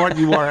how smart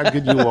you are, how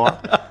good you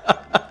are.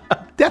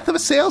 Death of a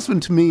Salesman,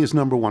 to me, is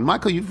 #1.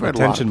 Michael, you've read a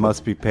lot of Attention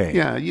must be paid.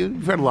 Yeah,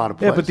 you've read a lot of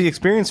plays. Yeah, but the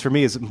experience for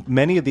me is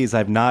many of these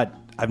I've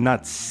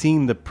not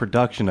seen the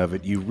production of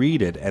it. You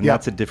read it, and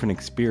that's a different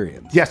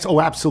experience. Yes, oh,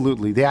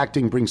 absolutely. The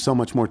acting brings so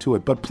much more to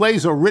it. But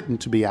plays are written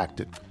to be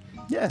acted.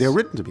 Yes. They're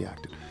written to be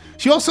acted.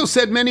 She also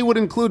said many would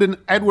include an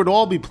Edward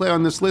Albee play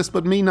on this list,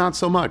 but me not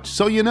so much.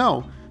 So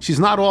she's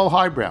not all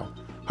highbrow.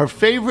 Her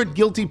favorite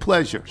guilty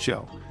pleasure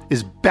show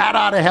is Bat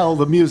Out of Hell,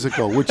 the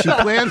musical, which she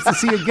plans to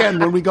see again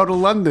when we go to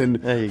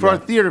London for our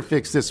Theater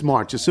Fix this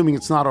March. Assuming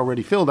it's not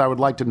already filled, I would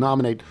like to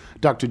nominate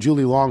Dr.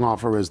 Julie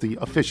Longhofer as the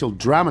official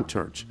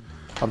dramaturge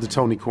of the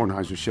Tony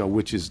Kornheiser Show,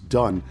 which is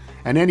done.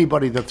 And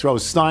anybody that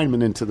throws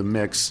Steinman into the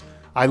mix,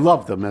 I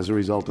love them as a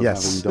result of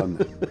having done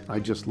that. I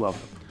just love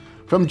them.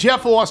 From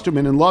Jeff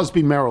Osterman in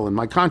Lusby, Maryland,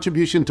 my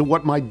contribution to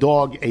What My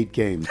Dog Ate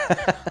game.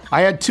 I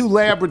had 2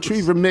 Lab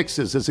Retriever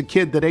mixes as a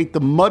kid that ate the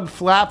mud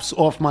flaps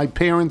off my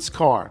parents'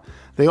 car.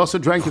 They also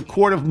drank a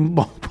quart of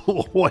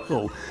Mobil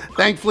oil.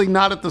 Thankfully,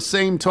 not at the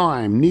same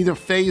time. Neither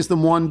phased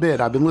them one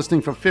bit. I've been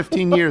listening for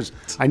 15 years.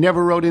 I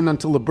never wrote in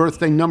until the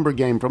birthday number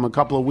game from a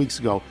couple of weeks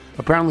ago.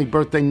 Apparently,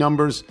 birthday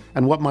numbers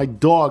and what my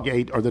dog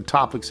ate are the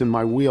topics in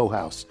my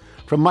wheelhouse.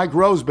 From Mike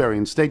Roseberry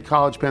in State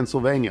College,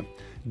 Pennsylvania.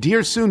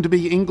 Dear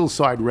soon-to-be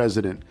Ingleside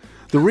resident,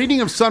 the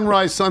reading of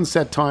Sunrise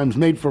Sunset Times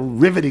made for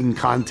riveting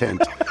content.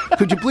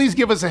 Could you please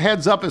give us a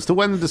heads up as to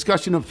when the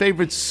discussion of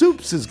favorite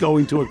soups is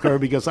going to occur,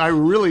 because I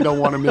really don't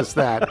want to miss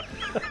that.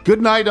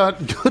 Good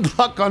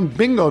luck on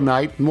bingo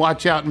night, and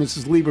watch out,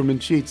 Mrs.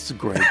 Lieberman cheats.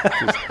 Great.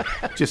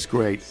 Just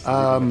great.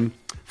 From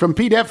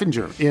Pete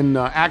Effinger in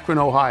Akron,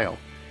 Ohio.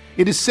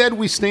 It is said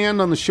we stand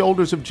on the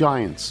shoulders of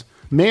giants.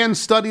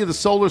 Man's study of the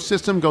solar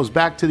system goes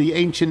back to the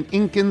ancient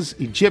Incans,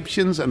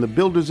 Egyptians, and the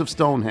builders of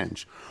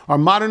Stonehenge. Our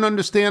modern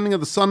understanding of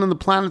the sun and the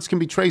planets can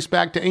be traced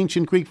back to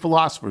ancient Greek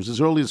philosophers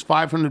as early as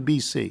 500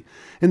 BC.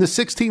 In the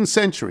 16th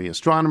century,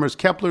 astronomers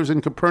Kepler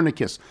and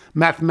Copernicus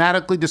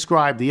mathematically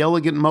described the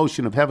elegant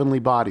motion of heavenly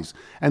bodies.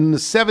 And in the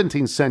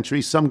 17th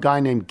century, some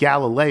guy named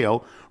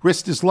Galileo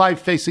risked his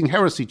life facing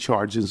heresy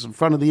charges in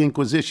front of the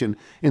Inquisition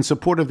in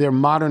support of their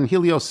modern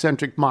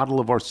heliocentric model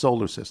of our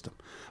solar system.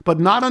 But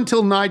not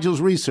until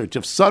Nigel's research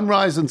of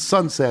sunrise and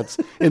sunsets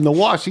in the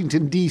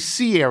Washington,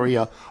 D.C.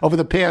 area over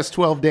the past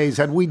 12 days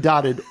had we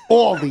dotted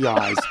all the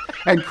I's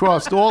and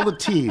crossed all the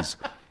T's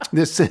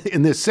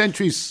in this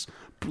century's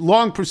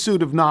long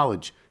pursuit of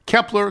knowledge.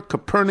 Kepler,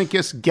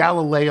 Copernicus,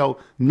 Galileo,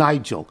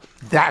 Nigel.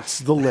 That's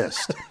the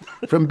list.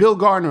 From Bill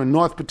Garner in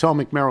North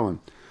Potomac, Maryland.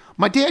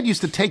 My dad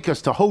used to take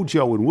us to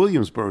Hojo in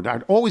Williamsburg.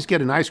 I'd always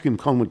get an ice cream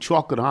cone with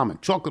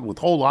chocolate with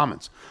whole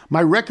almonds.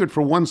 My record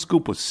for one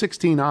scoop was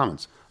 16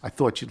 almonds. I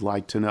thought you'd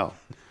like to know.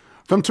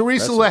 From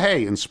Teresa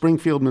LaHaye in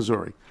Springfield,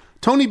 Missouri.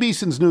 Tony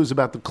Beeson's news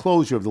about the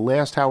closure of the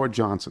last Howard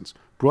Johnson's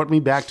brought me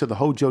back to the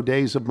Hojo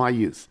days of my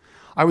youth.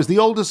 I was the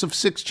oldest of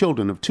 6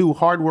 children of 2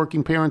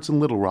 hard-working parents in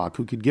Little Rock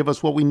who could give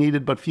us what we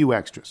needed but few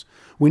extras.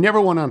 We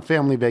never went on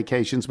family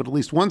vacations, but at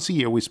least once a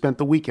year we spent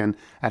the weekend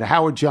at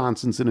Howard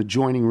Johnson's in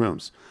adjoining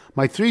rooms.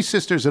 My 3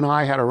 sisters and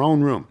I had our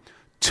own room,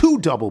 2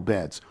 double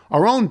beds,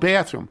 our own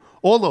bathroom,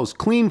 all those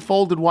clean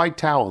folded white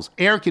towels,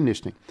 air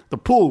conditioning, the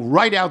pool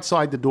right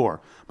outside the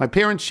door. My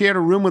parents shared a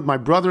room with my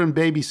brother and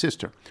baby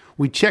sister.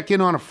 We'd check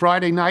in on a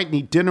Friday night and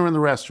eat dinner in the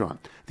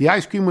restaurant. The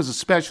ice cream was a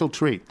special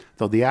treat,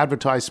 though the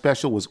advertised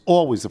special was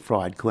always the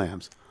fried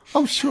clams.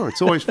 Oh, sure,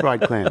 it's always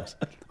fried clams.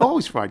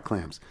 Always fried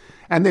clams.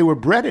 And they were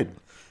breaded.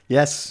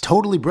 Yes.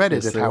 Totally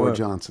breaded Yes, at they Howard were.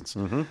 Johnson's.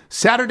 Mhm.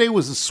 Saturday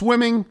was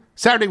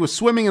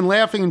swimming and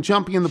laughing and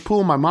jumping in the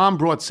pool. My mom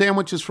brought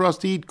sandwiches for us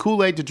to eat,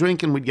 Kool-Aid to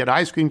drink, and we'd get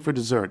ice cream for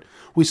dessert.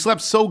 We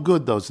slept so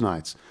good those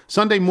nights.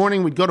 Sunday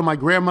morning, we'd go to my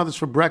grandmother's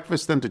for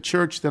breakfast, then to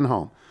church, then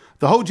home.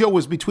 The Hojo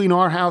was between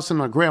our house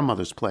and our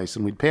grandmother's place,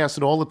 and we'd pass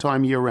it all the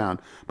time year-round.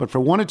 But for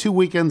 1 or 2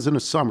 weekends in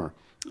the summer,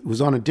 it was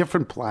on a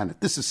different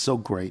planet. This is so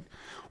great.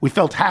 We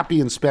felt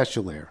happy and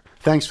special there.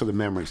 Thanks for the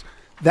memories.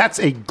 That's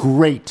a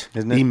great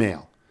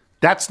email.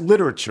 That's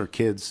literature,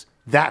 kids.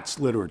 That's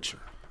literature.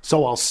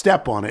 So I'll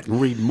step on it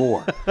and read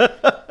more.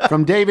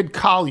 From David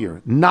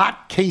Collier,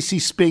 not Casey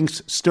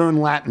Spink's stern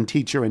Latin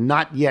teacher and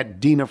not yet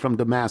Dina from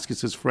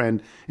Damascus's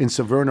friend in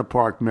Severna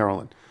Park,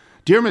 Maryland.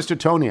 Dear Mr.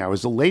 Tony, I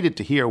was elated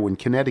to hear when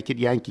Connecticut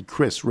Yankee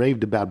Chris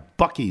raved about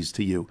Buc-ee's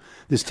to you.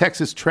 This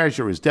Texas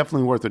treasure is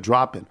definitely worth a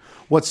drop in.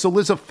 What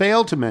Soliza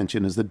failed to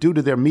mention is that due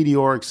to their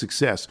meteoric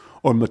success,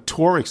 or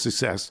meteoric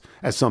success,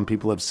 as some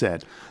people have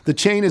said, the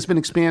chain has been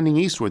expanding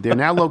eastward. They're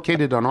now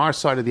located on our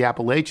side of the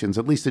Appalachians,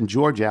 at least in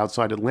Georgia,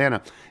 outside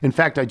Atlanta. In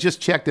fact, I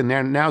just checked, and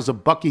there now's a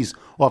Buc-ee's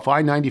off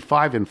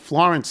I-95 in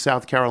Florence,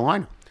 South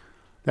Carolina.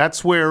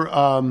 That's where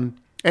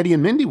Eddie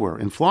and Mindy were,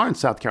 in Florence,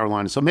 South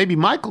Carolina. So maybe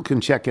Michael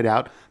can check it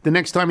out the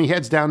next time he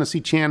heads down to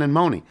see Chan and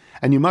Moni.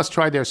 And you must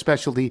try their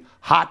specialty,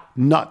 Hot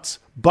Nuts.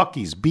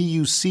 Buc-ee's,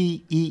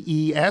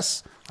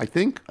 B-U-C-E-E-S, I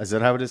think. Is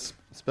that how it is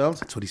spelled?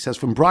 That's what he says.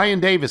 From Brian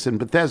Davis in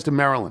Bethesda,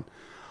 Maryland.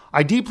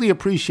 I deeply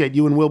appreciate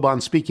you and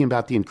Wilbon speaking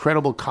about the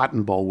incredible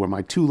Cotton Bowl where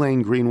my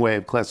Tulane Green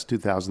Wave, class of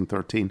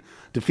 2013,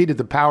 defeated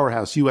the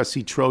powerhouse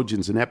USC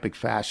Trojans in epic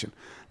fashion.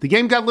 The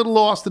game got a little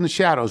lost in the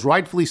shadows,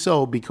 rightfully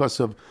so because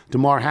of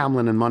DeMar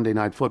Hamlin and Monday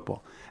Night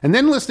Football. And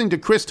then listening to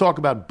Chris talk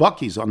about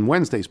Buc-ee's on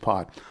Wednesday's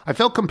pod, I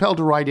felt compelled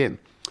to write in.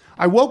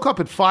 I woke up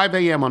at 5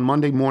 a.m. on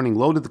Monday morning,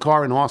 loaded the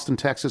car in Austin,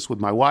 Texas with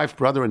my wife,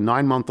 brother, and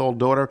 9-month-old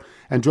daughter,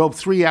 and drove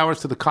 3 hours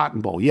to the Cotton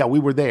Bowl. Yeah, we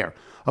were there.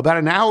 About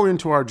an hour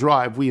into our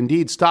drive, we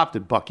indeed stopped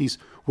at Buc-ee's,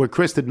 where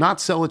Chris did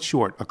not sell it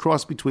short, a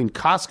cross between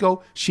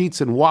Costco,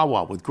 Sheetz, and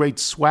Wawa, with great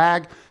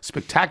swag,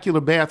 spectacular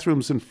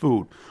bathrooms, and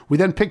food. We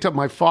then picked up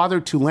my father,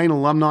 Tulane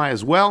alumni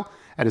as well,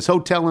 at his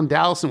hotel in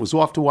Dallas, and was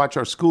off to watch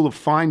our School of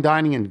Fine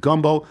Dining and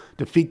Gumbo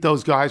defeat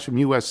those guys from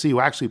USC who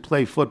actually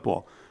play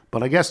football.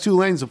 But I guess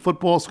Tulane's a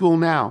football school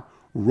now.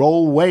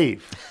 Roll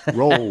wave.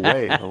 Roll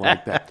wave. I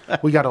like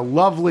that. We got a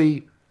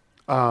lovely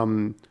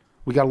cartoon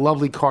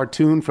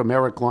from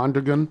Eric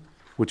Londergan,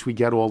 which we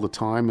get all the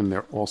time, and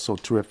they're also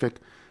terrific.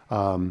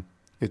 You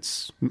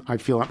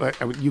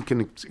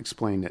can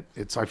explain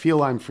it. I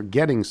feel I'm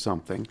forgetting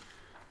something,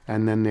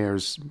 and then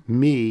there's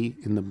me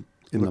in the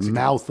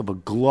mouth of a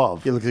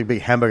glove. You look like a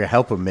big Hamburger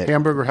Helper mitt.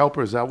 Hamburger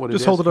Helper, is that what it is?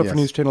 Just hold it up for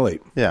News Channel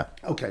 8. Yeah.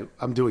 Okay,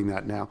 I'm doing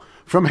that now.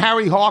 From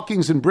Harry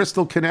Hawkins in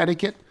Bristol,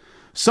 Connecticut.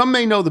 Some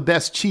may know the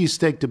best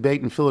cheesesteak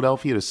debate in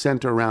Philadelphia to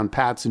center around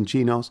Pat's and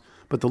Gino's,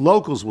 but the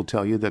locals will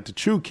tell you that the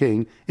true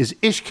king is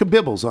Ish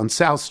Kabibbles on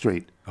South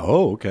Street.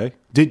 Oh, okay.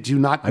 Did you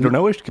not? I don't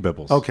know Ish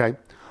Kabibbles. Okay.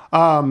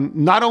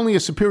 Not only a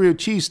superior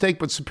cheesesteak,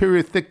 but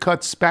superior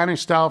thick-cut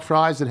Spanish-style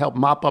fries that help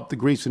mop up the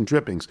grease and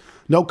drippings.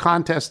 No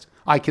contest,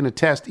 I can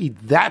attest. Eat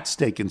that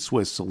steak and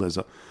Swiss,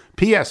 Soliza.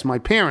 P.S. My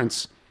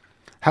parents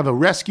have a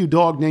rescue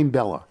dog named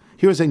Bella.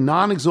 Here's a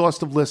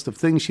non-exhaustive list of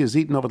things she has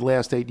eaten over the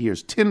last 8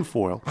 years.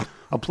 Tinfoil,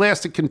 a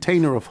plastic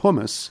container of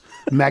hummus,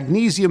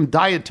 magnesium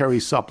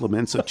dietary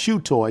supplements, a chew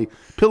toy,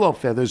 pillow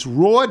feathers,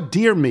 raw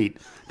deer meat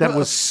that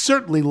was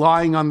certainly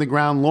lying on the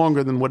ground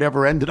longer than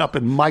whatever ended up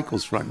in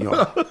Michael's front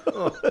yard.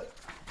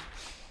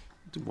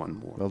 Do one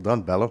more. Well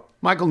done, Bello.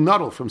 Michael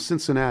Nuttall from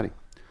Cincinnati.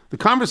 The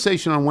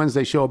conversation on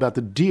Wednesday's show about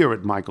the deer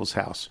at Michael's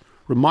house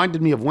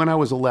reminded me of when I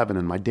was 11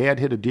 and my dad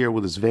hit a deer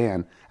with his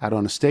van out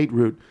on a state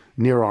route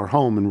near our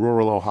home in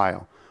rural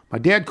Ohio. My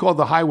dad called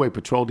the highway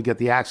patrol to get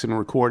the accident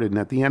recorded, and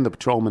at the end the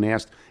patrolman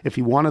asked if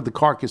he wanted the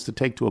carcass to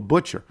take to a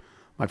butcher.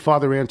 My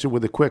father answered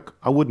with a quick,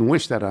 "I wouldn't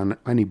wish that on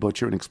any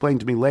butcher," and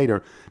explained to me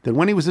later that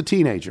when he was a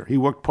teenager, he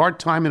worked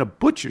part-time in a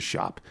butcher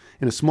shop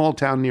in a small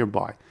town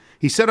nearby.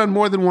 He said on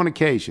more than one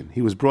occasion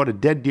he was brought a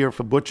dead deer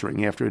for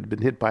butchering after it had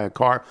been hit by a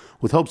car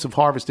with hopes of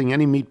harvesting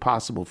any meat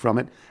possible from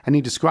it, and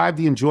he described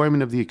the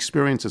enjoyment of the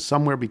experience as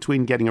somewhere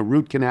between getting a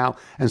root canal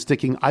and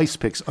sticking ice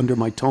picks under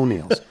my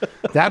toenails.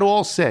 That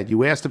all said,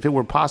 you asked if it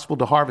were possible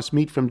to harvest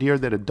meat from deer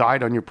that had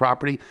died on your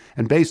property,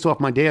 and based off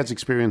my dad's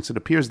experience, it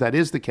appears that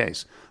is the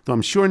case, though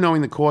I'm sure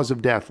knowing the cause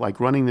of death, like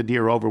running the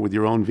deer over with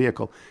your own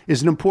vehicle,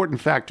 is an important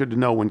factor to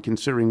know when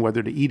considering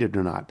whether to eat it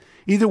or not.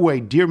 Either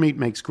way, deer meat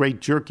makes great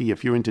jerky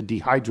if you're into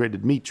dehydrated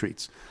meat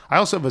treats. I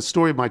also have a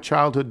story of my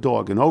childhood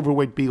dog, an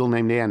overweight beagle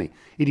named Annie,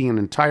 eating an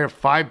entire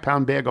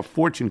 5-pound bag of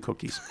fortune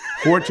cookies,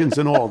 fortunes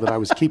and all, that I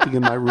was keeping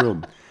in my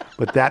room.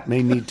 But that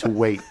may need to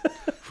wait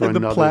for In the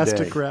another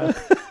plastic day. wrap.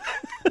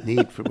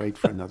 Wait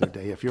for another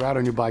day. If you're out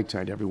on your bike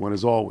tonight, everyone,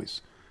 as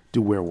always,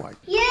 do wear white.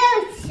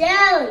 You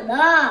shut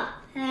up.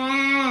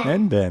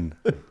 And Ben.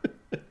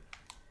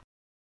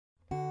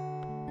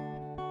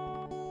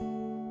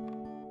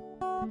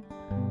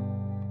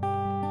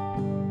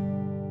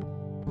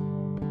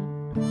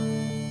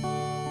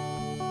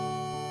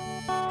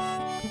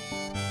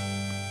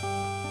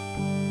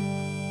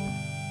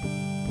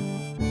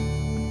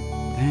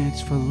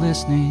 Thanks for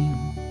listening,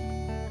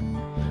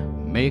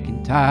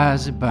 making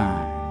ties that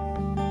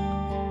bind.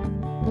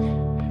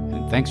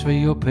 And thanks for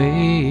your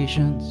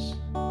patience.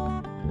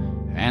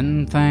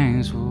 And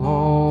thanks for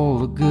all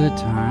the good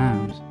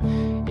times.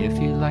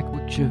 If you like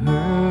what you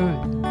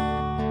heard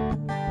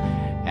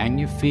and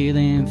you're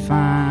feeling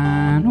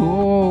fine,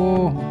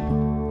 oh,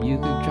 you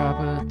could drop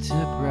a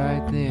tip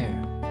right there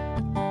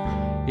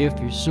if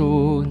you're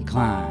so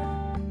inclined.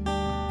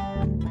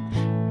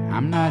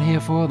 I'm not here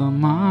for the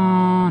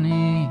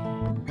money,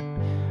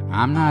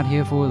 I'm not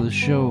here for the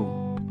show.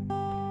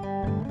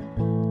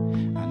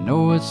 I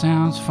know it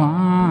sounds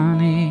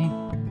funny,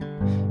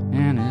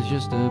 and it's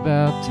just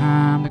about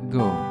time to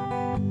go.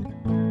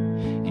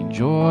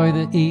 Enjoy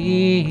the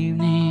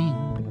evening,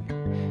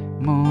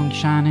 moon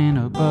shining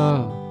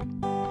above.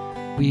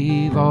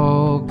 We've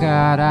all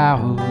got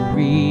our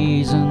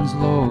reasons,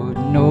 Lord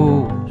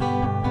knows.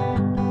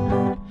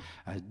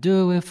 I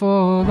do it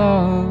for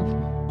love.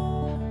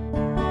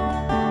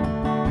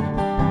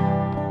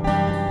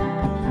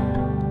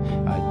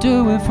 I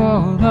do it for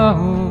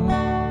love.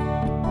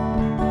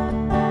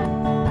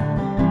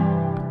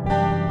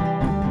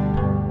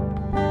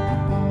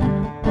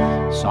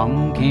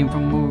 Some came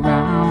from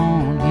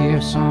around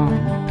here, some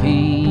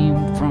came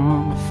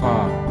from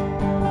afar.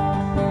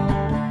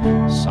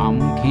 Some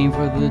came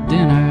for the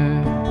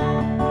dinner,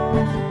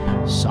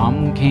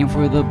 some came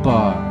for the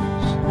bars.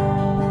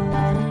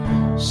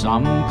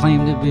 Some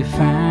claim to be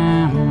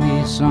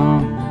family,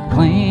 some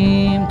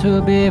claim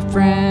to be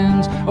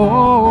friends.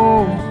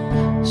 Oh,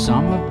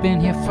 some have been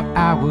here for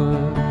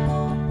hours,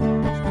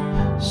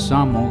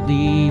 some won't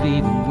leave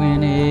even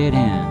when it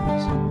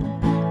ends.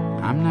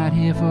 I'm not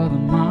here for the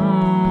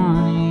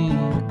money,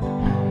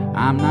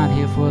 I'm not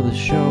here for the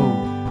show.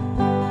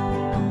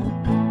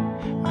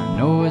 I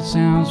know it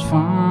sounds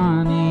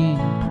funny,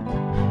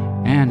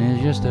 and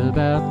it's just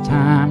about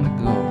time to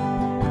go.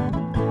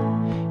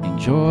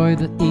 Enjoy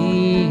the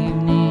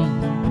evening,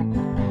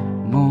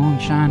 moon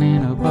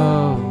shining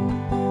above.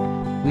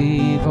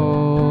 We've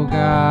all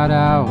got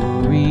our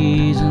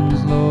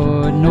reasons,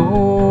 Lord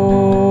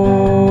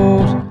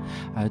knows.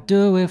 I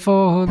do it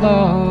for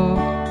love.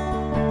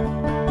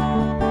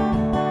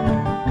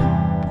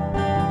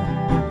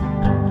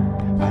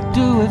 I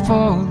do it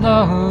for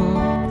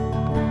love.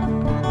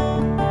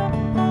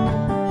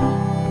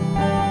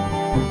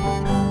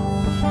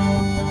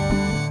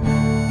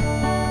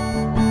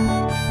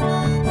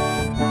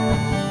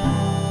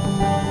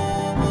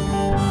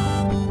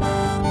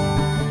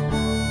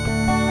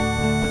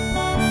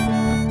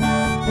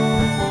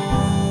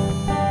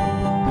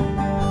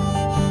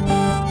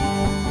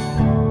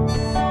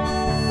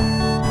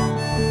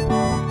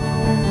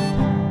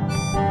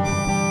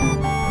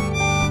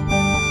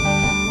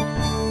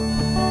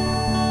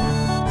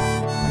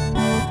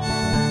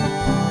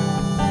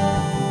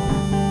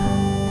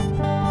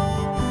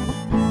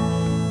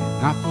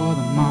 Not for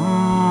the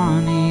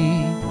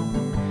money,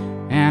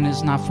 and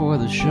it's not for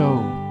the show.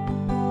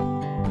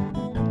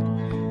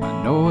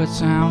 I know it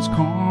sounds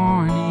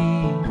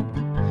corny,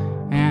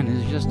 and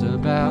it's just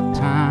about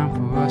time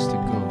for us to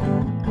go.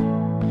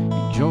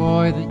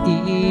 Enjoy the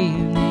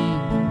evening,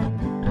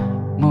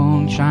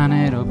 moon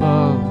shining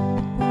above.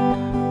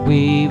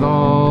 We've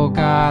all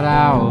got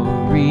our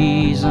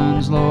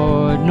reasons,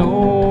 Lord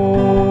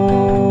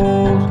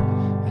knows.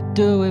 I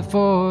do it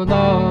for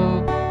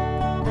love.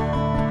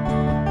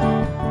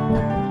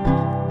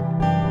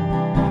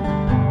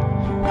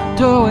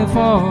 Do it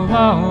for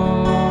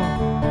love.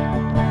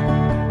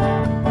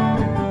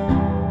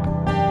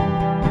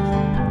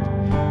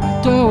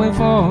 I do it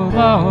for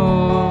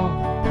love.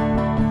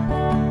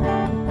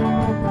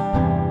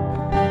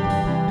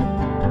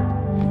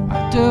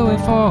 I do it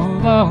for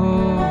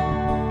love.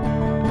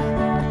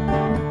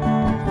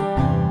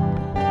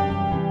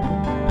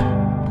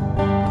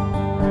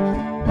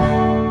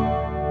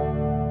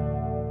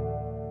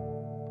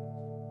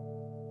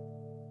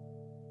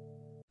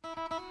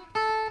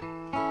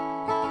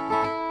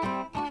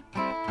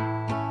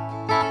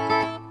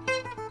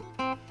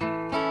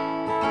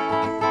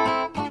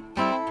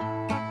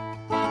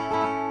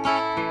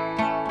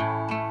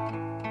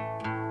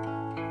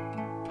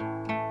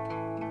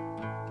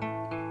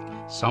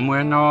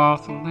 Somewhere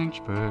north of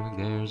Lynchburg,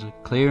 there's a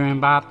clearing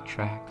by the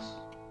tracks.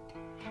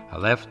 I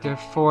left there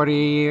 40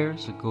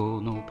 years ago,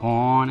 no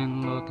point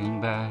in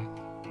looking back.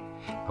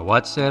 But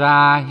what's that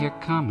I hear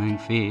coming?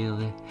 Feel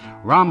it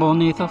rumble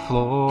neath the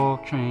floor.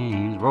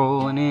 Trains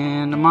rolling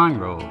into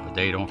Monroe, but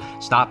they don't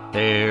stop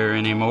there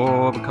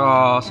anymore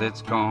because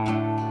it's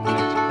gone,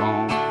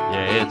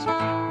 yeah, it's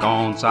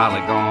gone,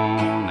 solid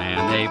gone.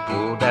 And they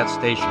pulled that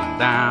station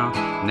down.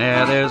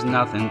 Now there's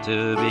nothing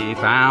to be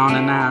found,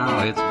 and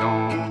now it's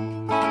gone.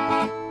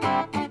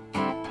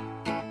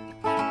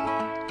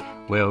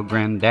 Well,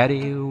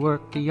 Granddaddy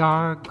worked the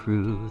yard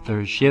crew,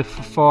 third shift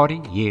for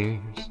 40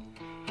 years.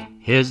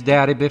 His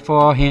daddy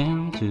before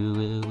him,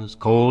 too, it was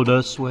coal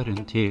dust, sweat,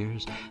 and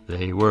tears.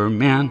 They were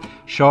men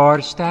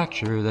short of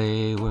stature,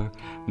 they were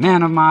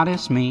men of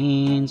modest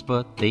means,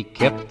 but they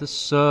kept the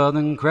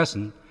Southern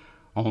Crescent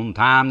on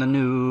time to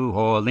New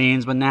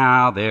Orleans. But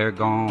now they're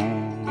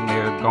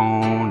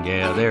gone,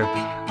 yeah, they're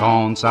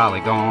gone,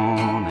 solid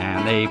gone.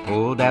 And they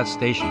pulled that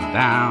station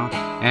down,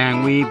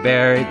 and we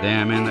buried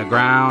them in the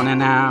ground, and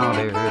now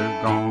they're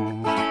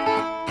gone.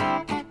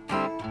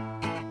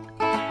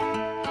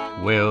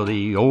 Well,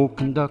 the old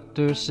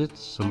conductor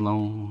sits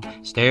alone,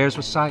 stares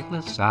with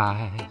sightless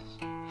eyes.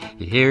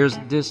 He hears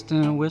a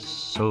distant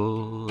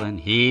whistle, and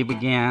he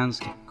begins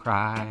to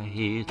cry.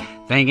 He's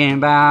thinking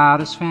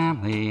about his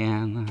family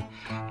and the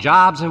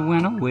jobs that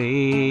went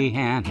away,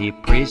 and he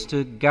prays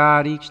to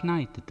God each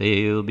night that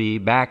they'll be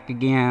back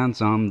again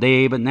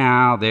someday. But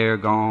now they're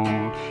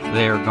gone,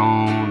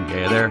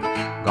 yeah, they're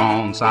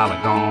gone,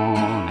 solid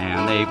gone.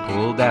 And they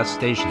pulled that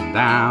station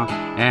down,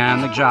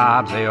 and the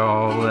jobs, they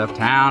all left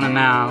town, and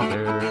now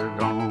they're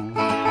gone.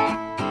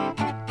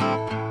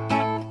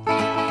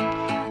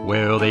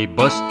 Well, they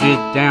busted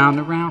down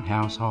the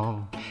Roundhouse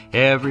Hall,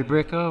 every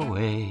brick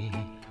away.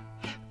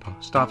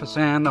 Post office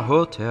and the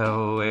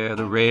hotel where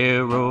the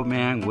railroad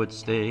man would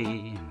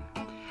stay.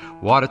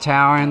 Water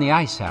tower and the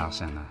ice house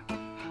and the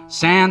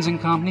Sands and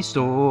Company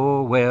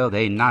store. Well,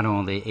 they not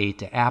only ate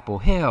the apple,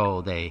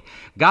 hell, they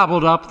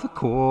gobbled up the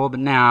core. But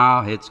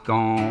now it's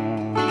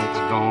gone,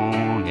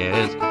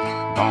 yeah, it's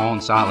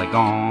gone, solid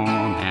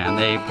gone. And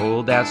they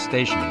pulled that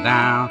station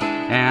down,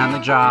 and the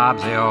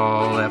jobs, they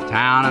all left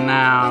town, and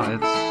now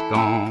it's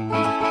gone.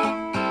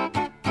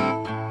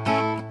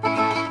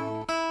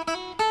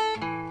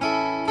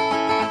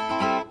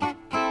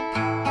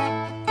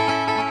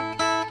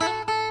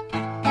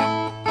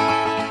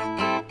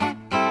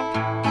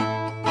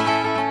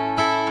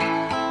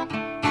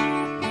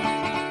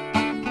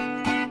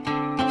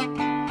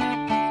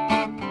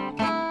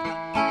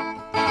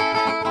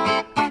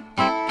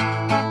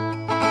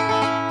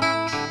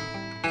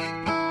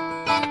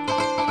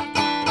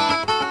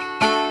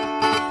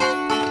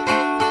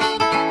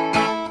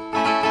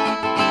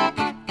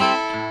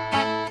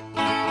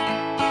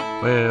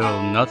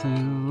 Well,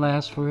 nothing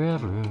lasts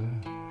forever.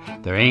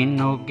 There ain't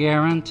no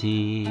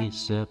guarantee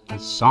except the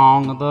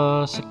song of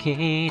the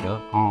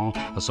cicada on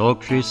a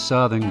sultry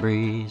southern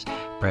breeze.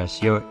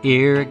 Press your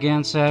ear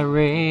against that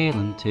rail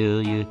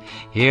until you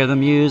hear the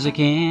music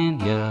in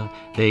ya.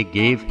 They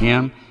gave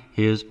him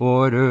his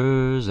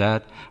orders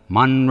at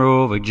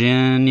Monroe,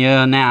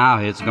 Virginia. Now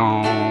it's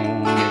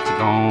gone,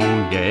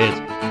 yeah,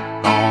 it's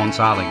gone,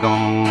 solid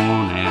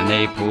gone. And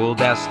they pulled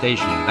that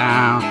station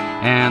down,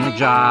 and the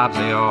jobs,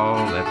 they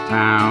all left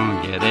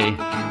town. Yeah, they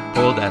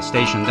pulled that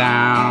station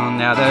down,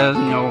 now there's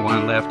no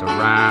one left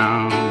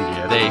around.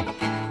 Yeah, they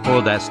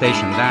pulled that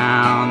station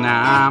down,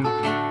 now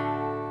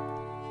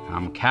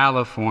I'm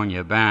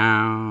California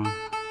bound,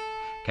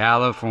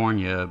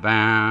 California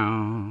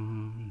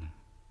bound.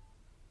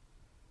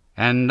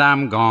 And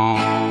I'm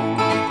gone,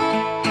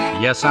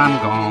 yes, I'm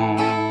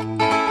gone,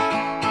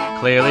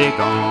 clearly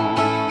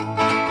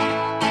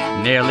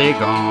gone, nearly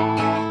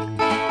gone.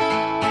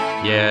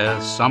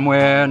 Yes,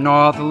 somewhere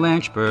north of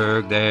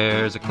Lynchburg,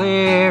 there's a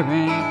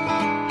clearing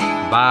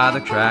by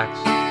the tracks.